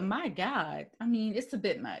about it. But my God, I mean, it's a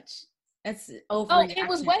bit much. It's overreaction. It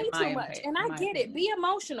was way too much. And I get it. Be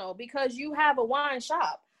emotional because you have a wine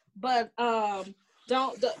shop. But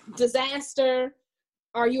disaster.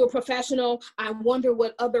 Are you a professional? I wonder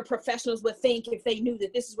what other professionals would think if they knew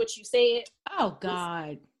that this is what you said. Oh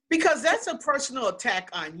God. Because that's a personal attack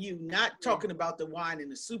on you, not talking about the wine in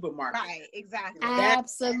the supermarket. Right, exactly.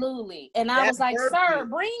 Absolutely. And I was like, sir,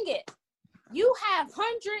 bring it. You have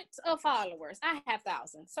hundreds of followers. I have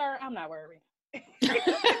thousands. Sir, I'm not worried.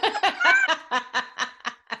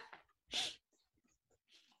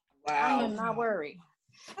 Wow. I am not worried.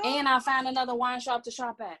 And I found another wine shop to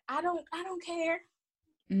shop at. I don't care.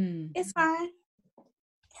 It's fine.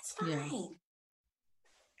 It's fine. Yeah.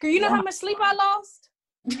 Girl, you know how much sleep I lost?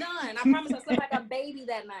 None. I promise I slept like a baby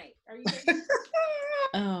that night. Are you kidding?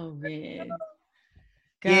 Oh man.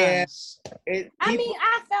 Gosh. Yeah.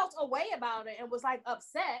 I felt a way about it and was like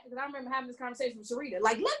upset because I remember having this conversation with Sharita.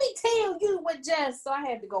 Like, let me tell you what just. So I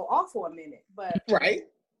had to go off for a minute. But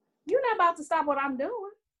you're not about to stop what I'm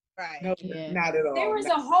doing. Right. No, not at all. There was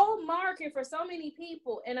a whole market for so many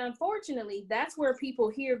people. And unfortunately, that's where people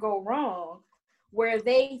here go wrong, where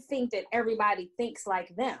they think that everybody thinks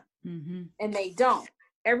like them. And they don't.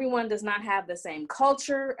 Everyone does not have the same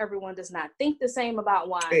culture. Everyone does not think the same about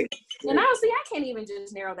wine. And honestly, I can't even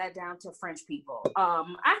just narrow that down to French people.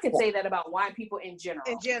 I could say that about wine people in general.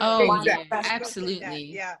 Oh, yeah, absolutely.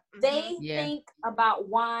 Yeah. They think about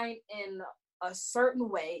wine in a certain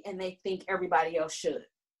way, and they think everybody else should.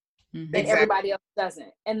 And everybody else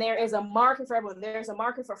doesn't. And there is a market for everyone. There's a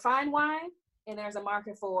market for fine wine, and there's a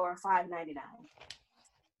market for $5.99.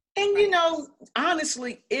 And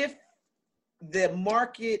honestly, if the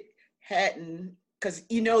market hadn't, because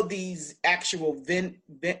these actual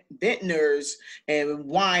vintners and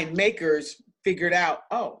wine makers figured out,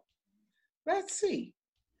 let's see,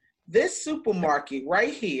 this supermarket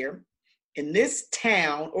right here in this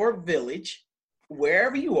town or village,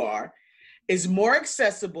 wherever you are, is more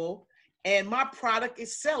accessible and my product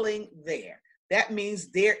is selling there. That means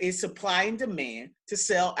there is supply and demand to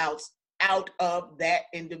sell out of that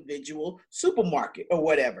individual supermarket or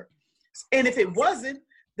whatever. And if it wasn't,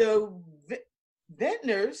 the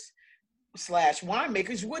vintners /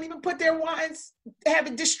 winemakers wouldn't even put their wines, have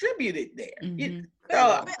it distributed there.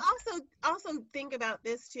 But also think about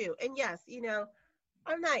this too. And yes,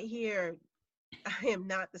 I'm not here. I am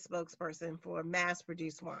not the spokesperson for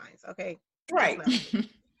mass-produced wines. Okay. Right.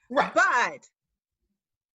 Right.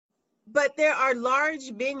 But there are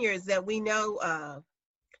large vineyards that we know of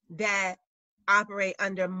that operate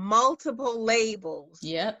under multiple labels.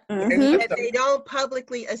 Yep. That they don't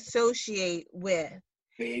publicly associate with.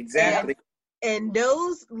 Exactly. And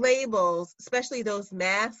those labels, especially those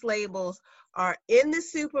mass labels, are in the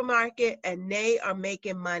supermarket and they are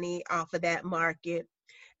making money off of that market.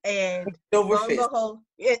 And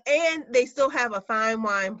and they still have a fine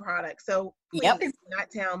wine product. So please do not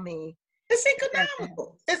tell me. It's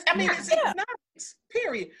economical. It's economics,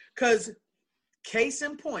 period. Because case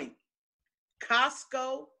in point,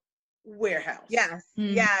 Costco warehouse. Yes.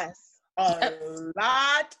 A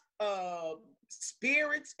lot of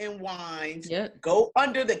spirits and wines go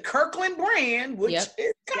under the Kirkland brand, which is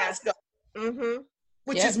Costco,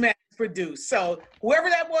 which is mass produced. So whoever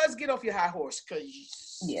that was, get off your high horse, And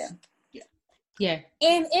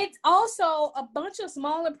it's also a bunch of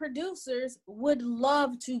smaller producers would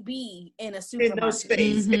love to be in a supermarket. In those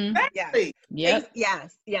spaces. Exactly. Yep.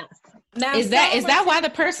 Yes. Now, is that why the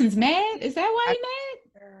person's mad? Is that why you're mad?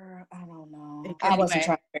 I don't know. I wasn't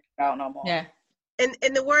trying to figure it out no more. Yeah.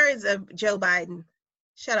 In the words of Joe Biden,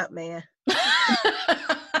 shut up, man.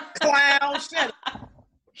 Clown, shut up.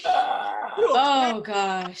 Oh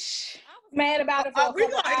gosh. I was mad about it for We're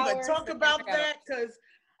not even talk about that because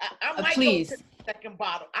I might please. go second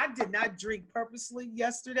bottle. I did not drink purposely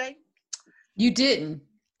yesterday. You didn't.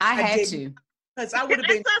 I had didn't, to. because I would have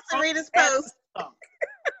been. I saw Serena's post.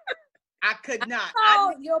 I could not. I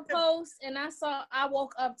saw your post, and I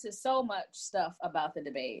woke up to so much stuff about the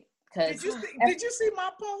debate. Did you see my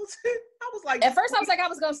post? I was like, at first I was like, I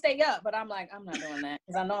was gonna stay up, but I'm like, I'm not doing that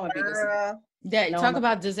because I know I'm gonna be listening. Talk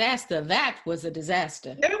about disaster. That was a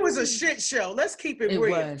disaster. It was a shit show. Let's keep it real. It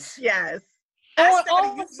was. Yes.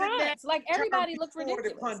 All the fronts. Like everybody looked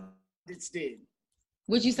ridiculous. The pundits did.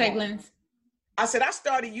 What'd you say, Glenn? I said I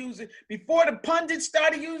started using before the pundits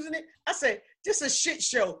started using it. I said this is a shit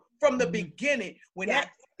show from the beginning. When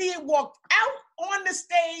that idiot walked out on the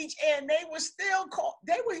stage and they were still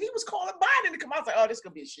he was calling Biden to come out. I was like, oh, this is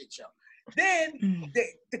gonna be a shit show. Then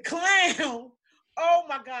the clown. Oh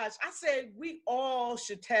my gosh! I said we all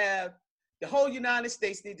should have the whole United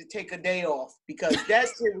States need to take a day off because that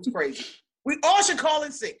shit was crazy. We all should call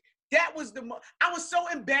in sick. That was I was so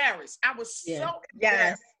embarrassed. I was so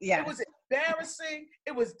embarrassed. Yes. It was embarrassing.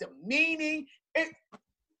 It was demeaning.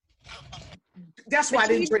 That's why I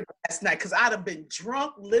didn't drink last night, because I'd have been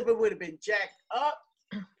drunk, liver would have been jacked up.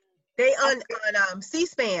 They on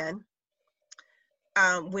C-SPAN,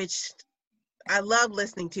 which I love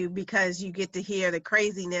listening to because you get to hear the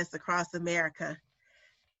craziness across America.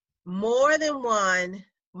 More than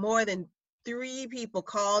 3 people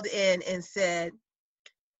called in and said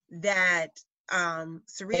that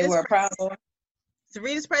Sarita's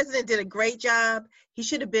president did a great job. He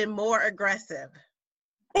should have been more aggressive.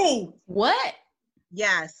 Oh, what?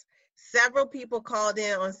 Yes. Several people called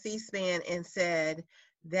in on C-SPAN and said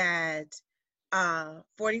that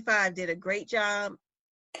 45 did a great job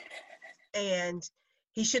and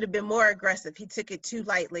he should have been more aggressive. He took it too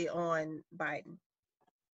lightly on Biden.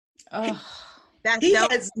 Oh. He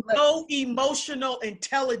has no emotional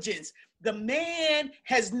intelligence. The man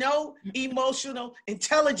has no emotional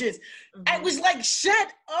intelligence. I was like,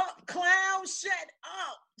 shut up, clown, shut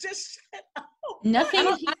up. Just shut up. Nothing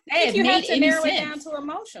he said I think you have to narrow sense. it down to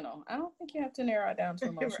emotional. I don't think you have to narrow it down to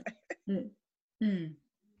emotional.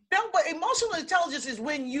 No, but emotional intelligence is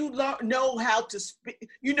when you know how to speak,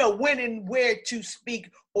 you know when and where to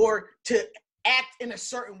speak or to act in a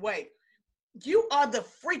certain way. You are the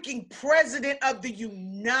freaking president of the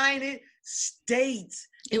United States.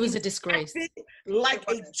 It was a disgrace. Like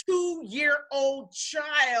a 2-year-old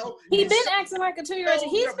child. He's been acting like a 2-year-old.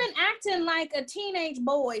 He's been acting like a teenage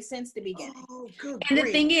boy since the beginning. Oh, good and grief.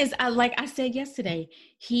 the thing is, like I said yesterday,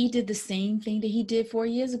 he did the same thing that he did 4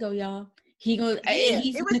 years ago, y'all. He's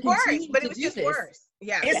it was worse, but it was just worse.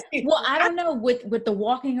 Yeah. Well, I don't know with the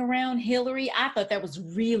walking around Hillary. I thought that was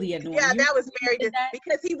really annoying. Yeah, that was very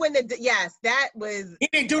because he wouldn't have. Yes, that was. He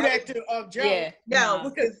didn't do that to Joe. Yeah, no,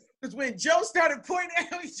 because when Joe started pointing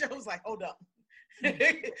at him, Joe was like, "Hold up."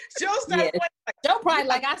 Joe started pointing. Like, Joe probably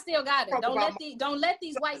like, "I still got it. Don't let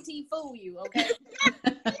these white teeth fool you." Okay.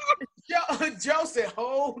 Joe said,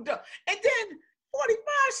 "Hold up," and then 45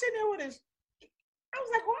 sitting there with his. I was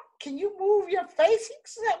like, what? Can you move your face? He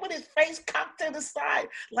sat with his face cocked to the side.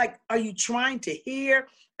 Like, are you trying to hear?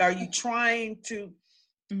 Are you trying to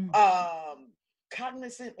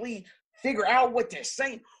cognizantly figure out what they're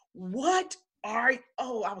saying? What are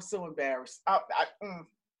I was so embarrassed. I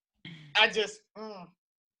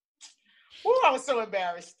was so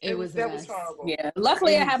embarrassed. That was horrible. Yeah.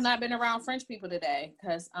 Luckily, I have not been around French people today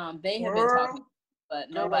because they have been talking. But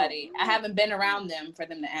nobody, I haven't been around them for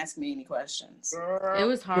them to ask me any questions. It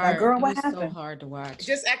was hard. Like, girl, what it was happened? so hard to watch.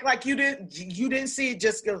 Just act like you didn't see it.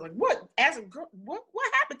 Just go like, what? Ask a girl, what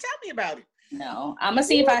happened? Tell me about it. No, I'm gonna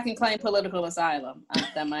see if I can claim political asylum.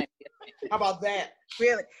 That might be a thing. How about that?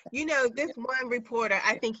 Really? You know, this one reporter,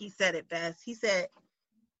 I think he said it best. He said,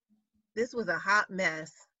 this was a hot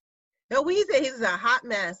mess. No, he said this is a hot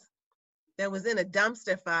mess that was in a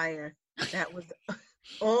dumpster fire that was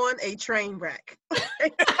on a train wreck.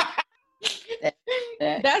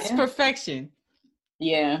 That's perfection.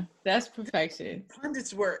 Yeah, that's perfection.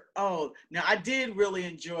 Pundits were now I did really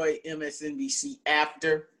enjoy MSNBC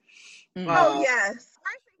after. Oh yes,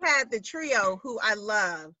 I had the trio who I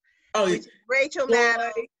love. Which Rachel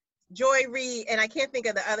Maddow, Joy Reid, and I can't think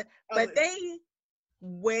of the other, but they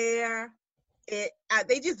wear it.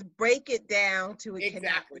 They just break it down to it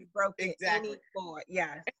cannot be broken anymore.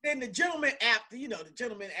 Yes. And then the gentleman after, the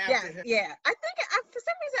gentleman after him. Yeah. I think for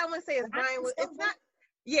some reason I want to say it's Brian. It's not.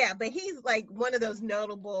 Yeah, but he's like one of those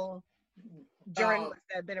notable journalists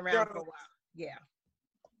that have been around for a while. Yeah.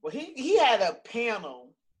 Well, he had a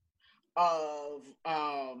panel of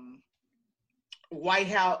White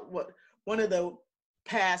House, one of the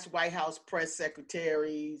past White House press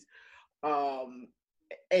secretaries,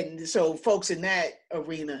 and so folks in that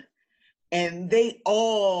arena, and they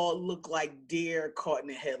all look like deer caught in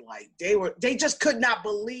the headlight. They just could not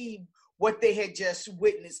believe what they had just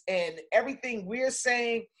witnessed, and everything we're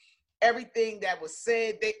saying, everything that was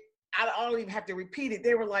said, I don't even have to repeat it.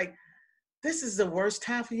 They were like, this is the worst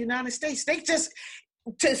time for the United States. They just,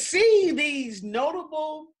 to see these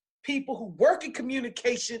notable people who work in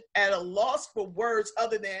communication at a loss for words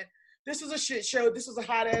other than, this was a shit show, this was a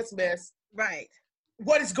hot ass mess. Right.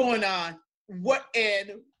 What is going on?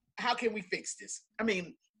 And how can we fix this? I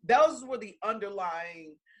mean, those were the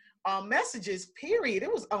underlying messages, period.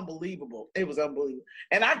 It was unbelievable. It was unbelievable.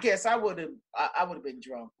 And I guess I would have been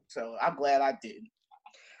drunk. So I'm glad I didn't.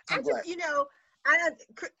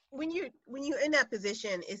 When you're in that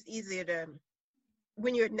position, it's easier to,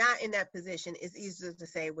 when you're not in that position, it's easier to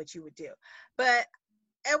say what you would do. But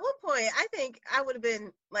at one point, I think I would have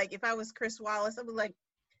been like, if I was Chris Wallace, I was like,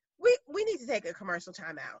 we need to take a commercial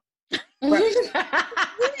timeout. we need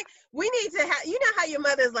to have, you know how your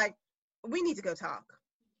mother's like, we need to go talk.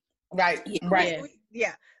 Right. Right.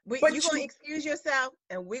 You're going to excuse yourself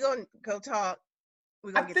and we're going to go talk.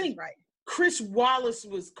 We're going to get this right. Chris Wallace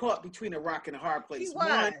was caught between a rock and a hard place. He was.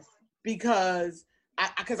 One, because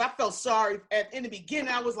I felt sorry. In the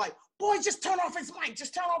beginning, I was like, boy, just turn off his mic.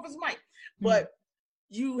 Just turn off his mic. Mm-hmm. But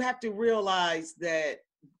you have to realize that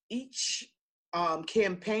each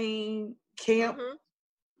campaign camp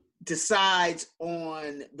decides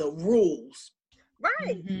on the rules.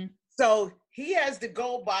 Right. Mm-hmm. So he has to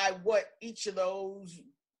go by what each of those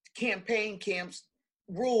campaign camps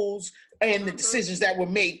rules and the decisions that were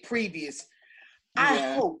made previous. Yeah.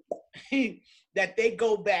 I hope that they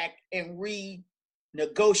go back and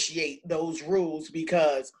renegotiate those rules,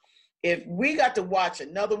 because if we got to watch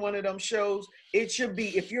another one of them shows, it should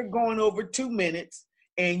be, if you're going over 2 minutes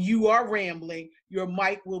and you are rambling, your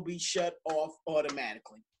mic will be shut off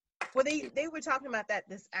automatically. Well, they were talking about that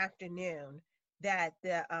this afternoon, that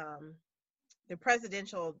the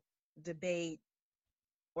presidential debate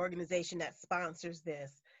organization that sponsors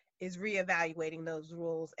this is reevaluating those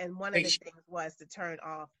rules, and one of the things was to turn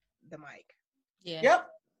off the mic. Yeah. Yep.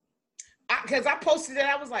 Because I posted it,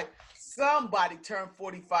 I was like, somebody turn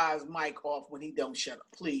 45's mic off when he don't shut up,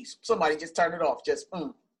 please. Somebody just turn it off. Just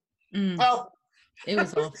Oh, it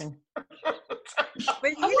was awful.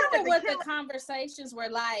 But I wonder what the conversations were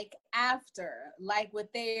like after, like with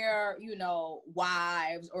their,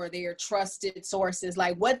 wives or their trusted sources,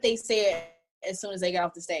 like what they said as soon as they got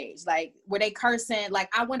off the stage. Like, were they cursing? Like,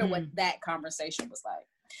 I wonder what that conversation was like.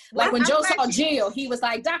 Like when Joe saw Jill, he was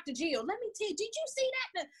like, Dr. Jill, let me tell you, did you see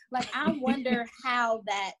that? Like, I wonder how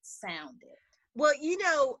that sounded. Well,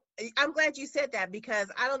 I'm glad you said that,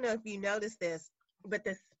 because I don't know if you noticed this, but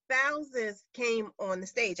the spouses came on the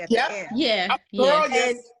stage at the end. Yeah. Girl,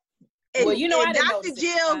 yes. And I didn't Dr.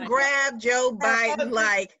 Jill grabbed Joe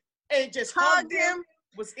Biden, and just hugged him,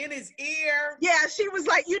 was in his ear. Yeah, she was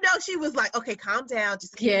like, she was like, okay, calm down,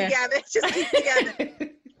 just keep together, just keep together.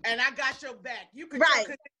 And I got your back. You could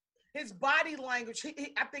his body language.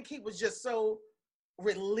 I think he was just so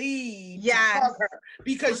relieved to hug her,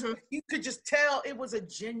 because you could just tell it was a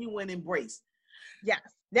genuine embrace. Yes.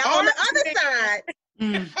 Now on the other side,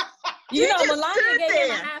 Melania gave him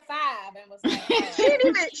a high five and was like, I don't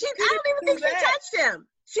even think she touched him.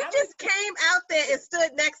 She just came out there and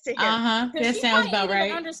stood next to him. That sounds about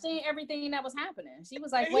right. Understand everything that was happening. She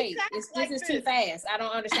was like, wait, this is too fast. I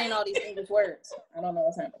don't understand all these English words. I don't know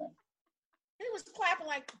what's happening. He was clapping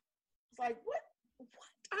like what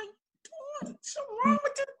are you doing? What's wrong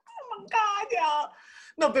with you? Oh my God, y'all.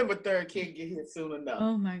 November 3rd can't get here soon enough.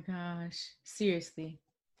 Oh my gosh. Seriously.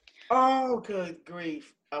 Oh, good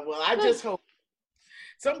grief. Well, I just hope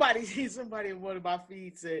somebody in one of my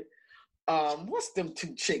feeds said, what's them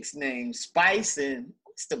two chicks' names? Spice and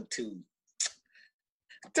what's them two?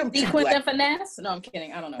 Sequence and Finesse? No, I'm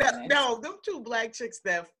kidding. I don't know. No, them two black chicks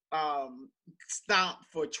that stomped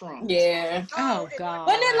for Trump. Yeah. Oh God.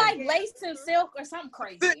 Wasn't it like Lace and Silk or something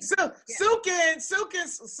crazy? Silk and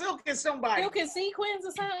somebody. Silk and Sequins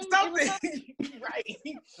or something. Right.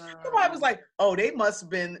 Somebody was like, oh, they must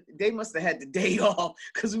have had the day off,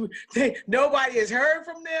 because nobody has heard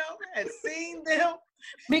from them, has seen them.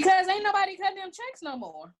 Because ain't nobody cutting them checks no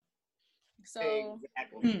more. So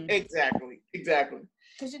Exactly.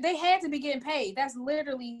 Because they had to be getting paid. That's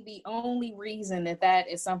literally the only reason that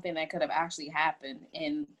is something that could have actually happened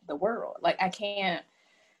in the world. Like, I can't.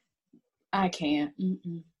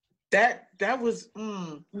 Mm-mm. That was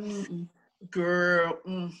girl.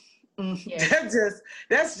 Yeah.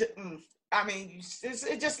 That's just. I mean,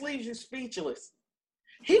 it just leaves you speechless.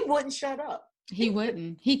 He wouldn't shut up. He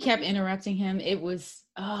wouldn't. He kept interrupting him. It was,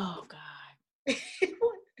 oh God.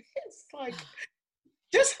 It's like,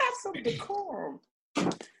 Just have some decorum.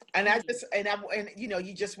 And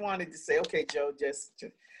you just wanted to say, okay, Joe,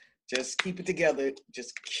 just keep it together.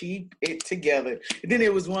 Just keep it together. And then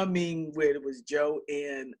there was one meeting where it was Joe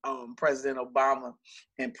and President Obama.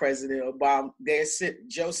 And President Obama,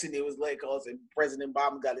 Joe sitting there was Lakers, and President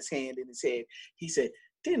Obama got his hand in his head. He said,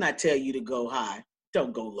 "Didn't I tell you to go high?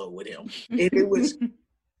 Don't go low with him." And it was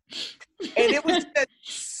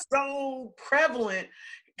just so prevalent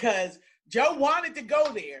because Joe wanted to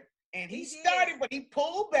go there, and he started, but he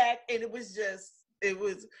pulled back, and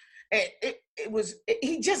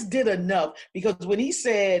he just did enough, because when he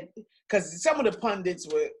said, because some of the pundits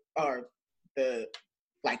are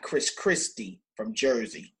like Chris Christie from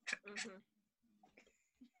Jersey.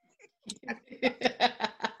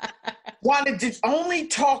 Wanted to only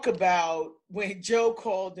talk about when Joe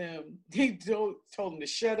called him, told him to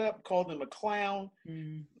shut up, called him a clown.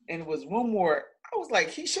 And it was one more. I was like,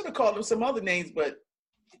 he should have called him some other names, but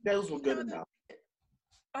those were good enough.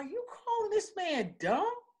 Are you calling this man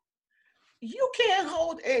dumb? You can't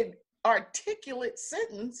hold an articulate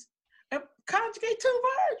sentence and conjugate 2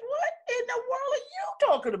 words. What in the world are you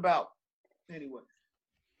talking about? Anyway,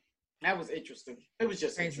 that was interesting. It was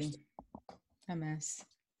just crazy. Interesting. A mess.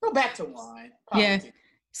 Go back to wine. Politics. Yeah.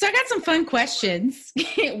 So I got some fun questions.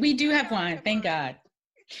 We do have wine, thank God.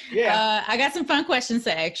 Yeah. I got some fun questions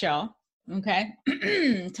to ask y'all. Okay.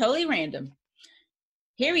 Totally random.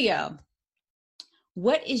 Here we go.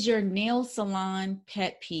 What is your nail salon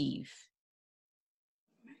pet peeve?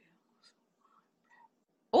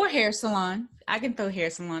 Or hair salon. I can throw hair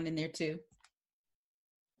salon in there too.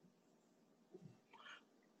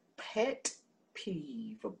 Pet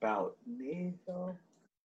peeve about nail.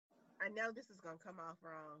 I know this is going to come off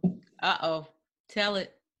wrong. Uh-oh. Tell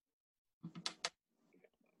it.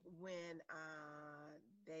 When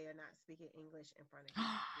they are not speaking English in front of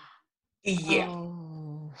you. Yeah.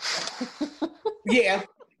 Oh. Yeah.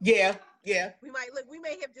 We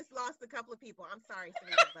may have just lost a couple of people. I'm sorry,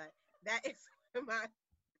 Serena, but that is my...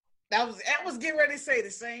 I was getting ready to say the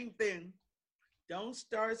same thing. Don't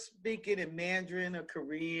start speaking in Mandarin or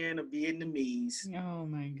Korean or Vietnamese. Oh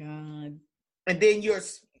my God. And then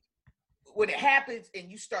when it happens and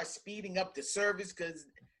you start speeding up the service, because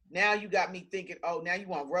now you got me thinking, oh, now you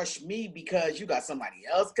want to rush me because you got somebody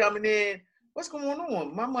else coming in. What's going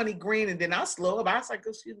on? My money green, and then I slow up. I was like,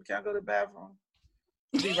 excuse me, can I go to the bathroom?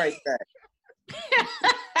 Be right back.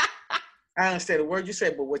 I understand the word you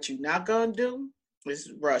said, but what you not going to do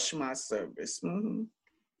is rush my service. Mm-hmm.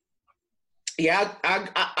 Yeah,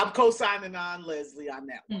 I'm co-signing on Leslie on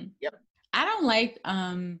that one. Yep. I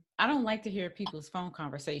don't like to hear people's phone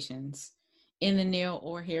conversations in the nail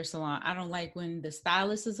or hair salon. I don't like when the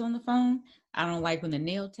stylist is on the phone. I don't like when the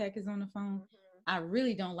nail tech is on the phone. I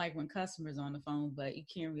really don't like when customers are on the phone, but you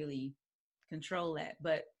can't really control that.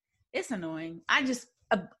 But it's annoying.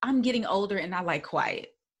 I'm getting older and I like quiet.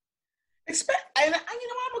 And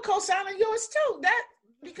I'm a co-signer yours too. That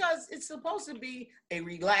because it's supposed to be a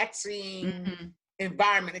relaxing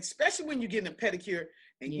environment, especially when you're getting a pedicure.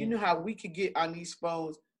 And you know how we could get on these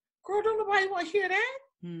phones. Girl, don't nobody want to hear that.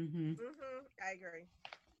 I agree.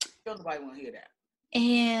 Don't nobody want to hear that.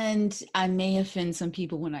 And I may offend some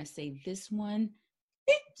people when I say this one.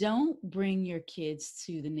 Don't bring your kids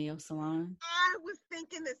to the nail salon. I was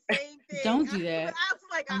thinking the same thing. Don't do that. I was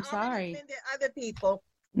like, I'm sorry. Offended other people.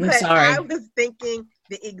 I'm sorry. I was thinking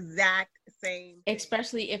the exact same thing.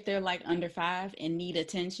 Especially if they're like under 5 and need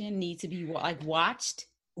attention, need to be like watched.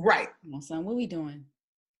 Right. Come on, son, what are we doing?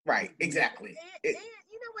 Right, exactly. And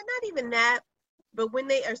you know what, not even that, but when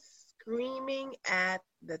they are screaming at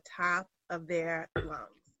the top of their lungs.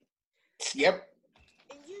 Yep.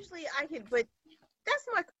 And usually I can, but that's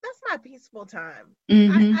my peaceful time.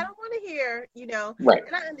 Mm-hmm. I don't want to hear, right.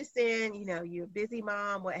 And I understand, you're a busy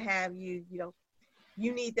mom, what have you,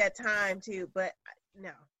 you need that time too, but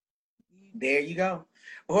no. There you go.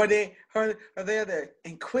 Or they're the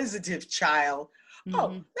inquisitive child. Mm-hmm. Oh,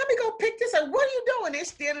 let me go pick this up. What are you doing? They're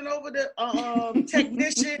standing over the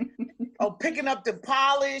technician, picking up the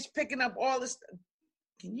polish, picking up all this stuff.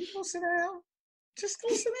 Can you go sit down? Just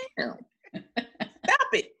go sit down.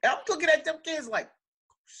 Stop it. I'm looking at them kids like,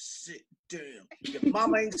 sit down. Your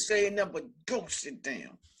mama ain't saying nothing but go sit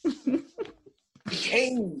down.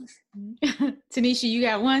 Behave. Tanisha, you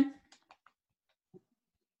got one?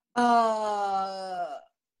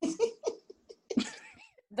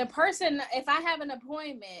 The person, if I have an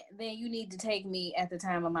appointment, then you need to take me at the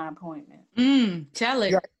time of my appointment. Tell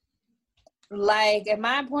it. Like, if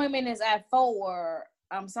my appointment is at 4,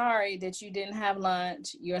 I'm sorry that you didn't have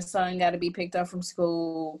lunch. Your son got to be picked up from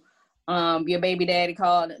school. Your baby daddy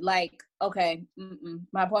called. Like, okay,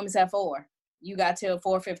 my appointment's at 4. you got till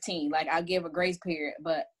 4:15. Like, I'll give a grace period,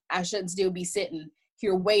 but I shouldn't still be sitting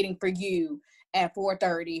here waiting for you at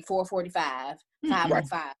 4:30, 4:45,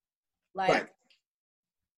 5:05. Like, Right.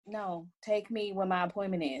 no, take me when my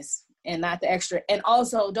appointment is and not the extra. And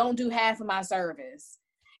also, don't do half of my service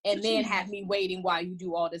and then have me waiting while you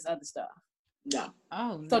do all this other stuff. No.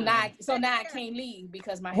 Oh, So no. now I can't leave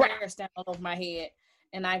because my hair is down all over my head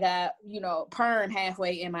and I got, perm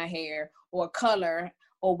halfway in my hair or color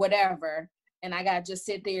or whatever. And I got to just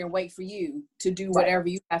sit there and wait for you to do whatever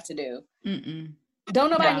you have to do. Mm-mm.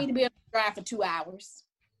 Don't nobody need to be able to drive for 2 hours.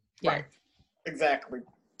 Yeah. Right. Exactly.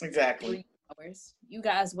 3 hours. You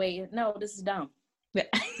guys wait. No, this is dumb.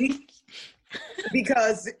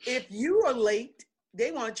 Because if you are late,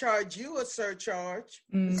 they want to charge you a surcharge.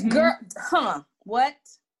 Mhm. Girl, what?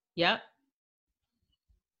 Yep.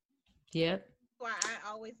 Why I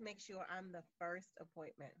always make sure I'm the first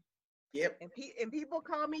appointment. Yep. And people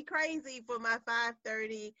call me crazy for my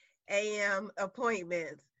 5:30 a.m.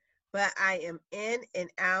 appointments, but I am in and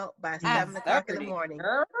out by 7 o'clock in the morning.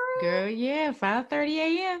 Girl, yeah, 5:30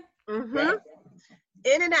 a.m. Mm-hmm.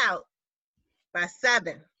 In and out by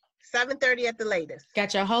 7:30 at the latest.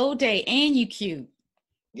 Got your whole day and you cute.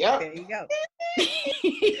 Yep. There you go.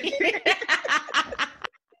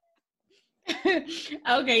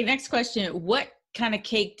 Okay, next question. What kind of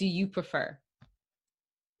cake do you prefer?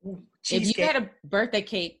 Cheesecake. If you had a birthday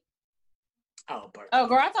cake. Birthday. Oh,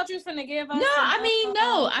 girl, I thought you was finna give us. No.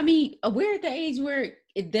 We're at the age where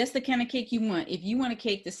if that's the kind of cake you want. If you want a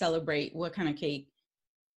cake to celebrate, what kind of cake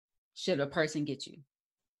should a person get you?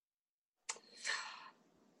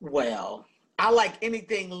 Well, I like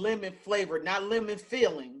anything lemon flavored, not lemon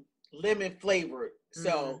filling, lemon flavored.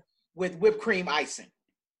 So with whipped cream icing.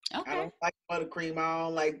 Okay. I don't like buttercream. I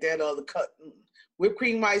don't like that other cut. Whipped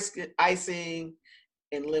cream icing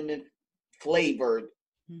and lemon flavored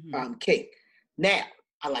cake. Now,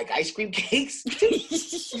 I like ice cream cakes.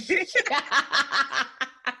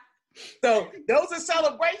 So those are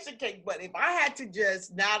celebration cake. But if I had to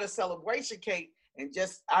just not a celebration cake and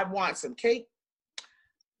just I want some cake,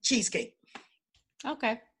 cheesecake.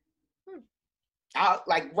 Okay.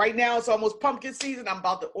 Like right now, it's almost pumpkin season. I'm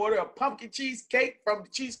about to order a pumpkin cheesecake from the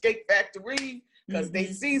Cheesecake Factory because they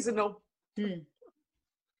seasonal.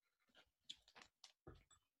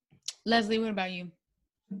 Leslie, what about you?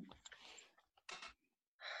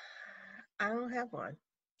 I don't have one.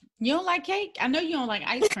 You don't like cake? I know you don't like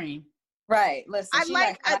ice cream. Right. Listen, I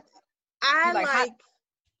like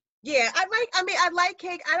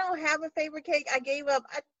cake. I don't have a favorite cake. I gave up.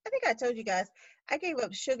 I think I told you guys. I gave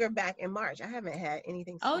up sugar back in March. I haven't had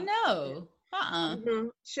anything. Oh sweet. no.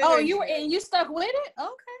 Sugar you stuck with it?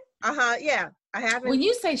 Okay. Yeah. I haven't. When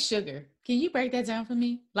you say sugar, can you break that down for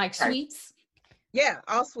me? Like sweets? Yeah,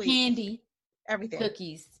 all sweet. Candy, everything.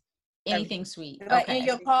 cookies, anything sweet. Like in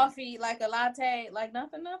your coffee, like a latte, like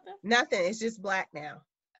nothing? Nothing. It's just black now.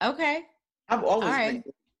 Okay. I've always been,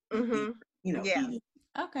 eating.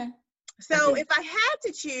 Okay. So if I had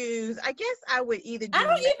to choose, I guess I would either do.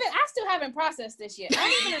 I still haven't processed this yet. I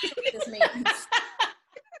don't even know what this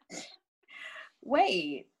means.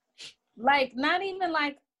 Wait, like not even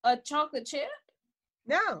like a chocolate chip?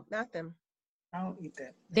 No, nothing. I don't eat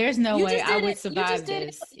that. There's no way I would survive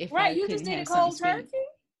this if I you couldn't just did have it cold something turkey? sweet.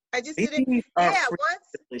 I just did it. Yeah,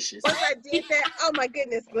 once I did that. Oh my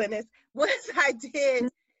goodness, Glennis. Once I did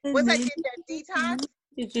that detox,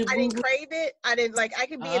 I didn't crave it. I didn't like. I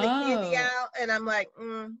could be in a candy aisle, and I'm like,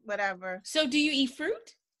 whatever. So, do you eat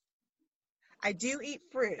fruit? I do eat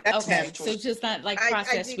fruit. Okay, so just not like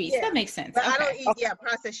processed sweets. That makes sense. But I don't eat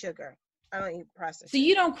processed sugar. I don't eat processed. So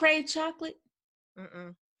you don't crave chocolate?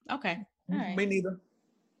 Okay. All right. Me neither.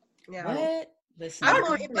 Yeah. What? Listen, I don't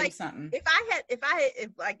know if something.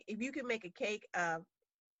 if you could make a cake of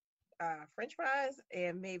French fries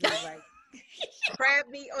and maybe like crab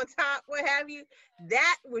meat on top, what have you,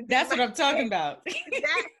 that's what I'm talking about.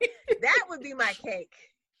 that would be my cake.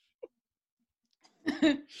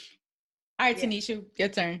 All right, Tanisha, your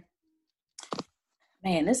turn.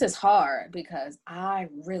 Man, this is hard because I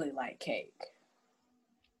really like cake.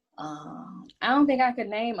 I don't think I could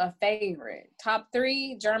name a favorite. Top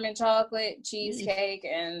 3: German chocolate, cheesecake,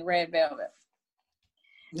 and red velvet.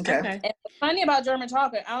 Okay. And what's funny about German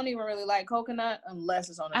chocolate, I don't even really like coconut unless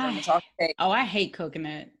it's on a German chocolate cake. Oh, I hate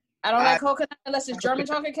coconut. I don't like coconut unless it's German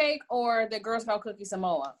chocolate cake or the Girl Scout cookie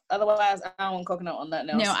Samoa. Otherwise, I don't want coconut on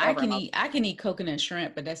nothing else. No, I can eat coconut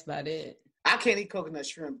shrimp, but that's about it. I can't eat coconut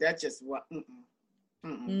shrimp. That's just what.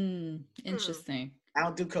 Interesting. I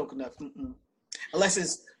don't do coconut. Unless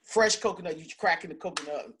it's fresh coconut, you crack in the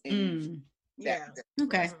coconut. And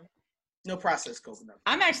Okay. No processed coconut.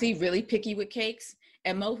 I'm actually really picky with cakes.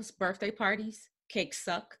 At most birthday parties, cakes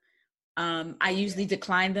suck. I usually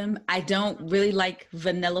decline them. I don't really like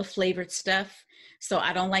vanilla flavored stuff, so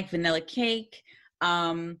I don't like vanilla cake.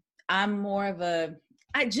 I'm more of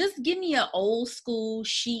I just give me an old school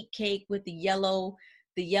sheet cake with the yellow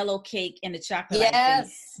cake and the chocolate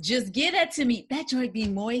icing. Just give that to me. That joint be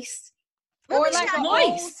moist. Or like an moist.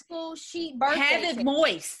 old school sheet birthday Have it cake.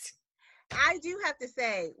 moist. I do have to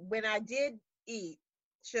say, when I did eat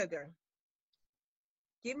sugar,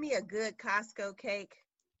 give me a good Costco cake.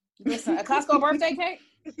 Listen, a Costco birthday cake?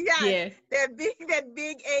 Yeah, that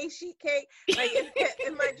big A sheet cake. Like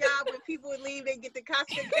in my job, when people would leave, they get the Costco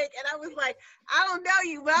cake, and I was like, I don't know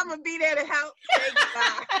you, but I'm gonna be there to help.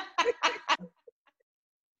 Bye.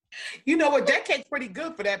 You know what? That cake's pretty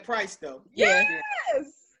good for that price, though. Yeah. Yes.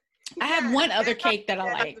 I have one other cake that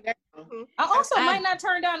I like. I also might not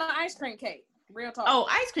turn down an ice cream cake. Real talk. Oh,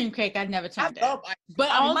 ice cream cake I never turned I down. love ice But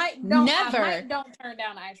I never. don't turn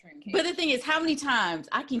down an ice cream cake. But the thing is, how many times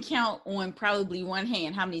I can count on probably one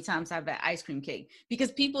hand how many times I've had ice cream cake, because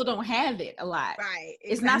people don't have it a lot. Right.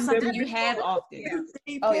 It's not something you have often.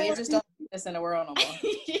 Yeah. Oh yeah, you just don't do this in the world no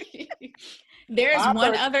more.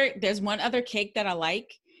 There's one other cake that I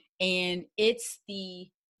like, and it's the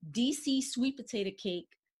DC sweet potato cake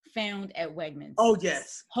found at Wegmans. Oh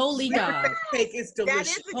yes. Holy God. Cake is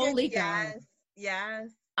delicious. That is Holy God. Yes.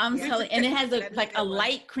 I'm telling, and it has That is like a a good one.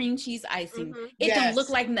 light cream cheese icing. Mhm. It Yes. don't look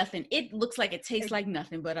like nothing. It looks like it tastes like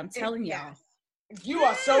nothing, but I'm telling y'all, Yes. You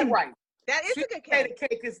are so right. That is Sweet a good potato cake.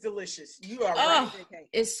 cake is delicious. You are Oh. right. That is a good cake.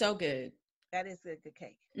 it's so good. That is a good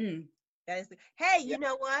cake. Mm. That is. Hey, you Yeah.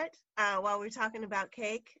 know what? While we're talking about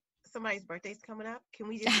cake, somebody's birthday's coming up. Can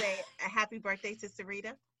we just say a happy birthday to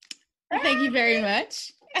Sarita? Thank you very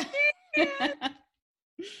much.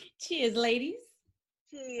 Cheers, ladies.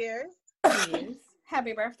 Cheers. Cheers.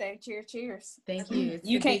 Happy birthday. Cheers, cheers. Thank you. It's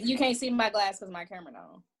You a can't big- you can't see my glass because my camera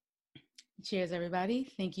on. Cheers,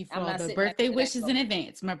 everybody. Thank you for I'm all not the sitting birthday next to that wishes in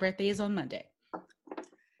advance. My birthday is on Monday.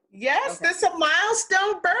 Yes, Okay. that's a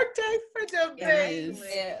milestone birthday for the It baby. is.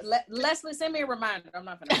 Yeah, Leslie, send me a reminder. I'm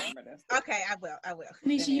not gonna remember this. Okay, I will. I will.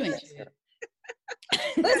 Nisha, you ain't.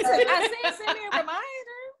 Listen, I said send me a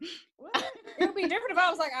reminder. What? It would be different if I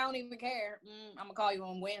was like, I don't even care. I'm gonna call you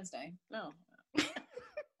on Wednesday. No,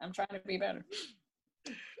 I'm trying to be better.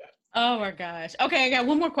 Oh my gosh. Okay, I got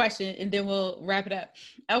one more question and then we'll wrap it up.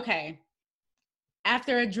 Okay.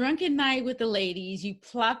 After a drunken night with the ladies, you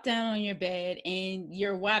plop down on your bed and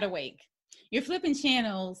you're wide awake. You're flipping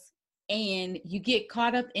channels and you get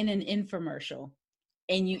caught up in an infomercial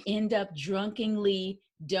and you end up drunkenly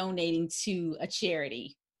donating to a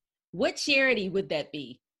charity. What charity would that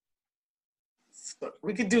be? So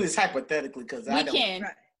we can do this hypothetically because I We don't. can.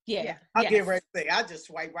 Right. Yeah. Yeah. I'll yes. get ready to say. I just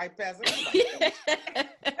swipe right past it.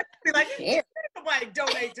 Be like, Yeah. nobody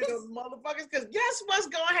donate to those motherfuckers because guess what's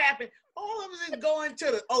gonna happen? All of us is going to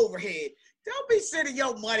the overhead. Don't be sending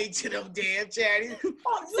your money to them damn charities.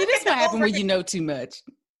 Oh, See, this what happens when you know too much.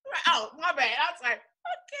 Oh, my bad. I was like,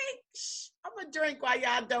 okay, I'm gonna drink while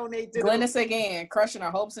y'all donate to them. Glennis again, crushing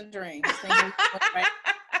our hopes and dreams.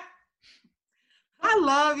 I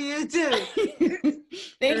love you too.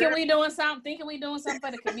 Thinking we doing something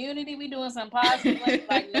for the community. We doing something positive.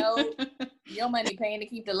 Like, no, your money paying to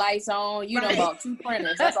keep the lights on. You done Right. bought 2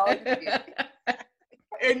 printers. That's all you did.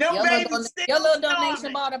 And no Your baby little, still your little donation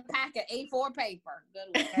starving. bought a pack of A4 paper.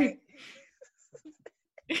 Good one.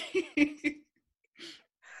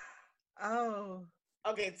 Oh.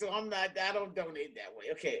 Okay, so I don't donate that way.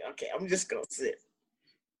 Okay, I'm just gonna sit.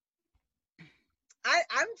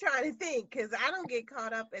 I'm trying to think because I don't get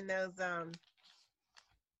caught up in those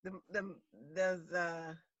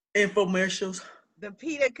Infomercials. the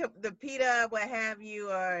PETA what have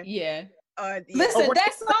you or Yeah. or Listen, what-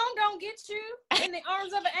 that song don't get you in the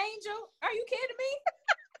arms of an angel. Are you kidding me?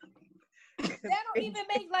 That don't even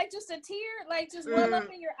make like just a tear, like just well up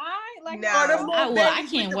in your eye. Like No. Are them Oh, little well, I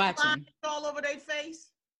babies can't with the watch flies 'em. all over their face?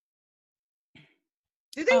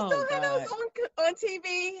 do they Oh, still have those God. on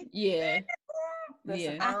TV? Yeah.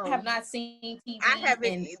 Listen, Yeah. I have not seen TV. I haven't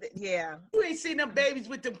in- either. Yeah. You ain't seen them babies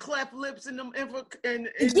with them cleft lips and them and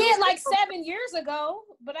Yeah, like 7 years ago,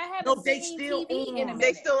 but I haven't No, they seen still TV in a on. minute.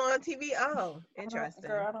 They still on TV? Oh, I don't- interesting.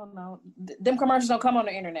 Girl, I don't know. Them commercials don't come on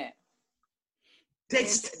the internet. they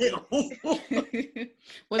still. Well,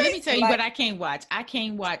 let me tell you Like- what I can't watch. I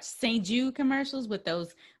can't watch St. Jude commercials with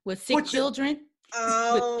sick With the- children.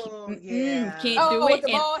 Oh, yeah. can't Oh, do with it.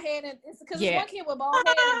 the And- ball head and because Yeah. it's one kid with ball head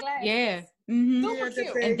and glasses. yeah. Mhm. Super Yeah,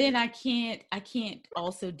 cute. they- And then I can't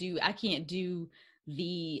do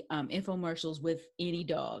the infomercials with any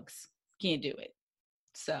dogs. Can't do it.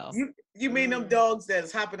 So you mean them dogs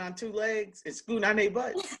that's hopping on two legs and scooting on their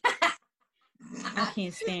butt? I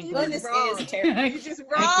can't stand You Glynis. just wrong. Is terrible. You just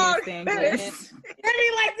wrong. I can't stand Glynis. They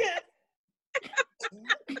be like that.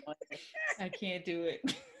 I can't do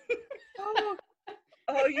it.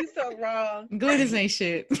 Oh, you so wrong. Glynis ain't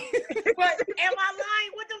shit. But am I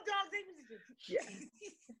lying? What them dogs? Yeah.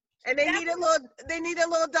 And they need a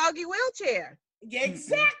little doggy wheelchair. Yeah,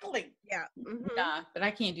 exactly. Yeah. Mhm. Nah, but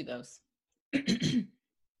I can't do those.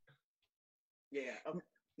 Yeah.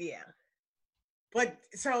 Yeah. But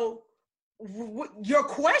so your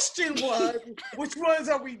question was, which ones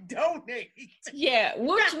are we donating? Yeah,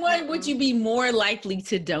 which one would you be more likely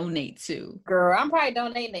to donate to? Girl, I'm probably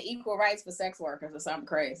donating to Equal Rights for Sex Workers or something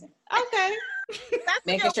crazy. Okay. That's a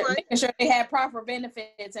Making good one. sure they have proper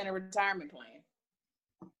benefits and a retirement plan.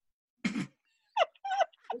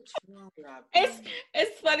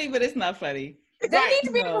 It's funny, but it's not funny. They need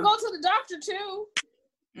to be able to go to the doctor too.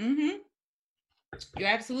 Mm-hmm. You're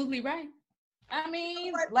absolutely right. I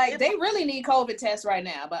mean, like they really need COVID tests right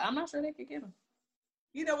now, but I'm not sure they could get them.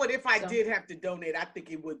 You know what? If I did have to donate, I think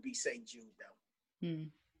it would be St. Jude, though.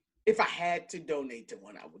 If I had to donate to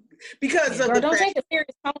one, I would be. Because of Girl, don't take a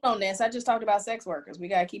serious tone on this. I just talked about sex workers. We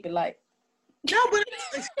gotta keep it light. No, but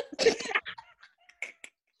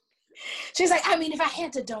She's like, I mean, if I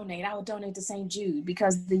had to donate, I would donate to St. Jude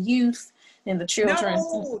because the youth and the children.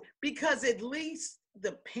 no, because at least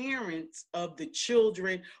the parents of the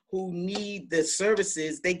children who need the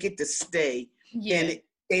services, they get to stay, and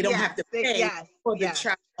they don't have to pay for the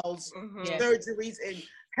child's surgeries, and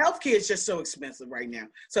healthcare is just so expensive right now.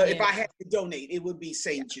 So if I had to donate, it would be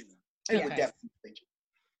St. Jude. It would definitely be St. Jude.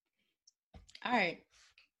 All right.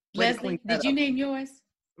 Leslie, did you name yours?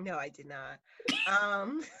 No, I did not.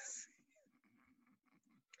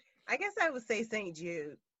 I guess I would say St.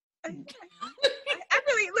 Jude. I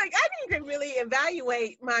really I didn't even really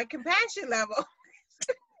evaluate my compassion level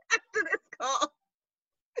after this call.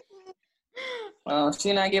 Oh,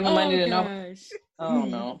 she's not giving money to no. Oh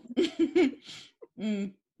no.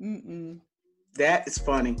 That is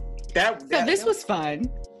funny. So this was fun.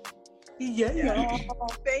 Yeah.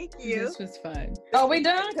 Thank you. This was fun. Oh, we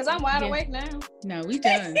done? Because I'm wide awake now. No, we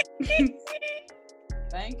done.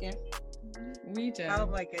 Thank you. We done. Oh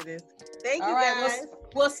my goodness. Thank All you right, guys.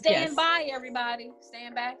 we'll stand by, everybody.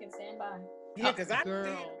 Stand back and stand by. Yeah, because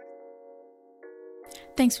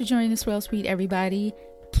Thanks for joining the Swirl Suite, everybody.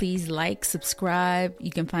 Please like, subscribe.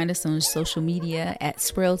 You can find us on social media at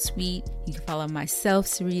Swirl Suite. You can follow myself,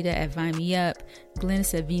 Sarita, at Vine Me Up,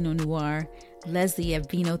 Glynis at Vino Noir, Leslie at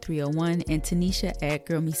Vino 301, and Tanisha at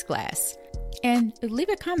Girl Meets Glass. And leave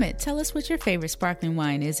a comment. Tell us what your favorite sparkling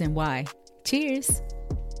wine is and why. Cheers.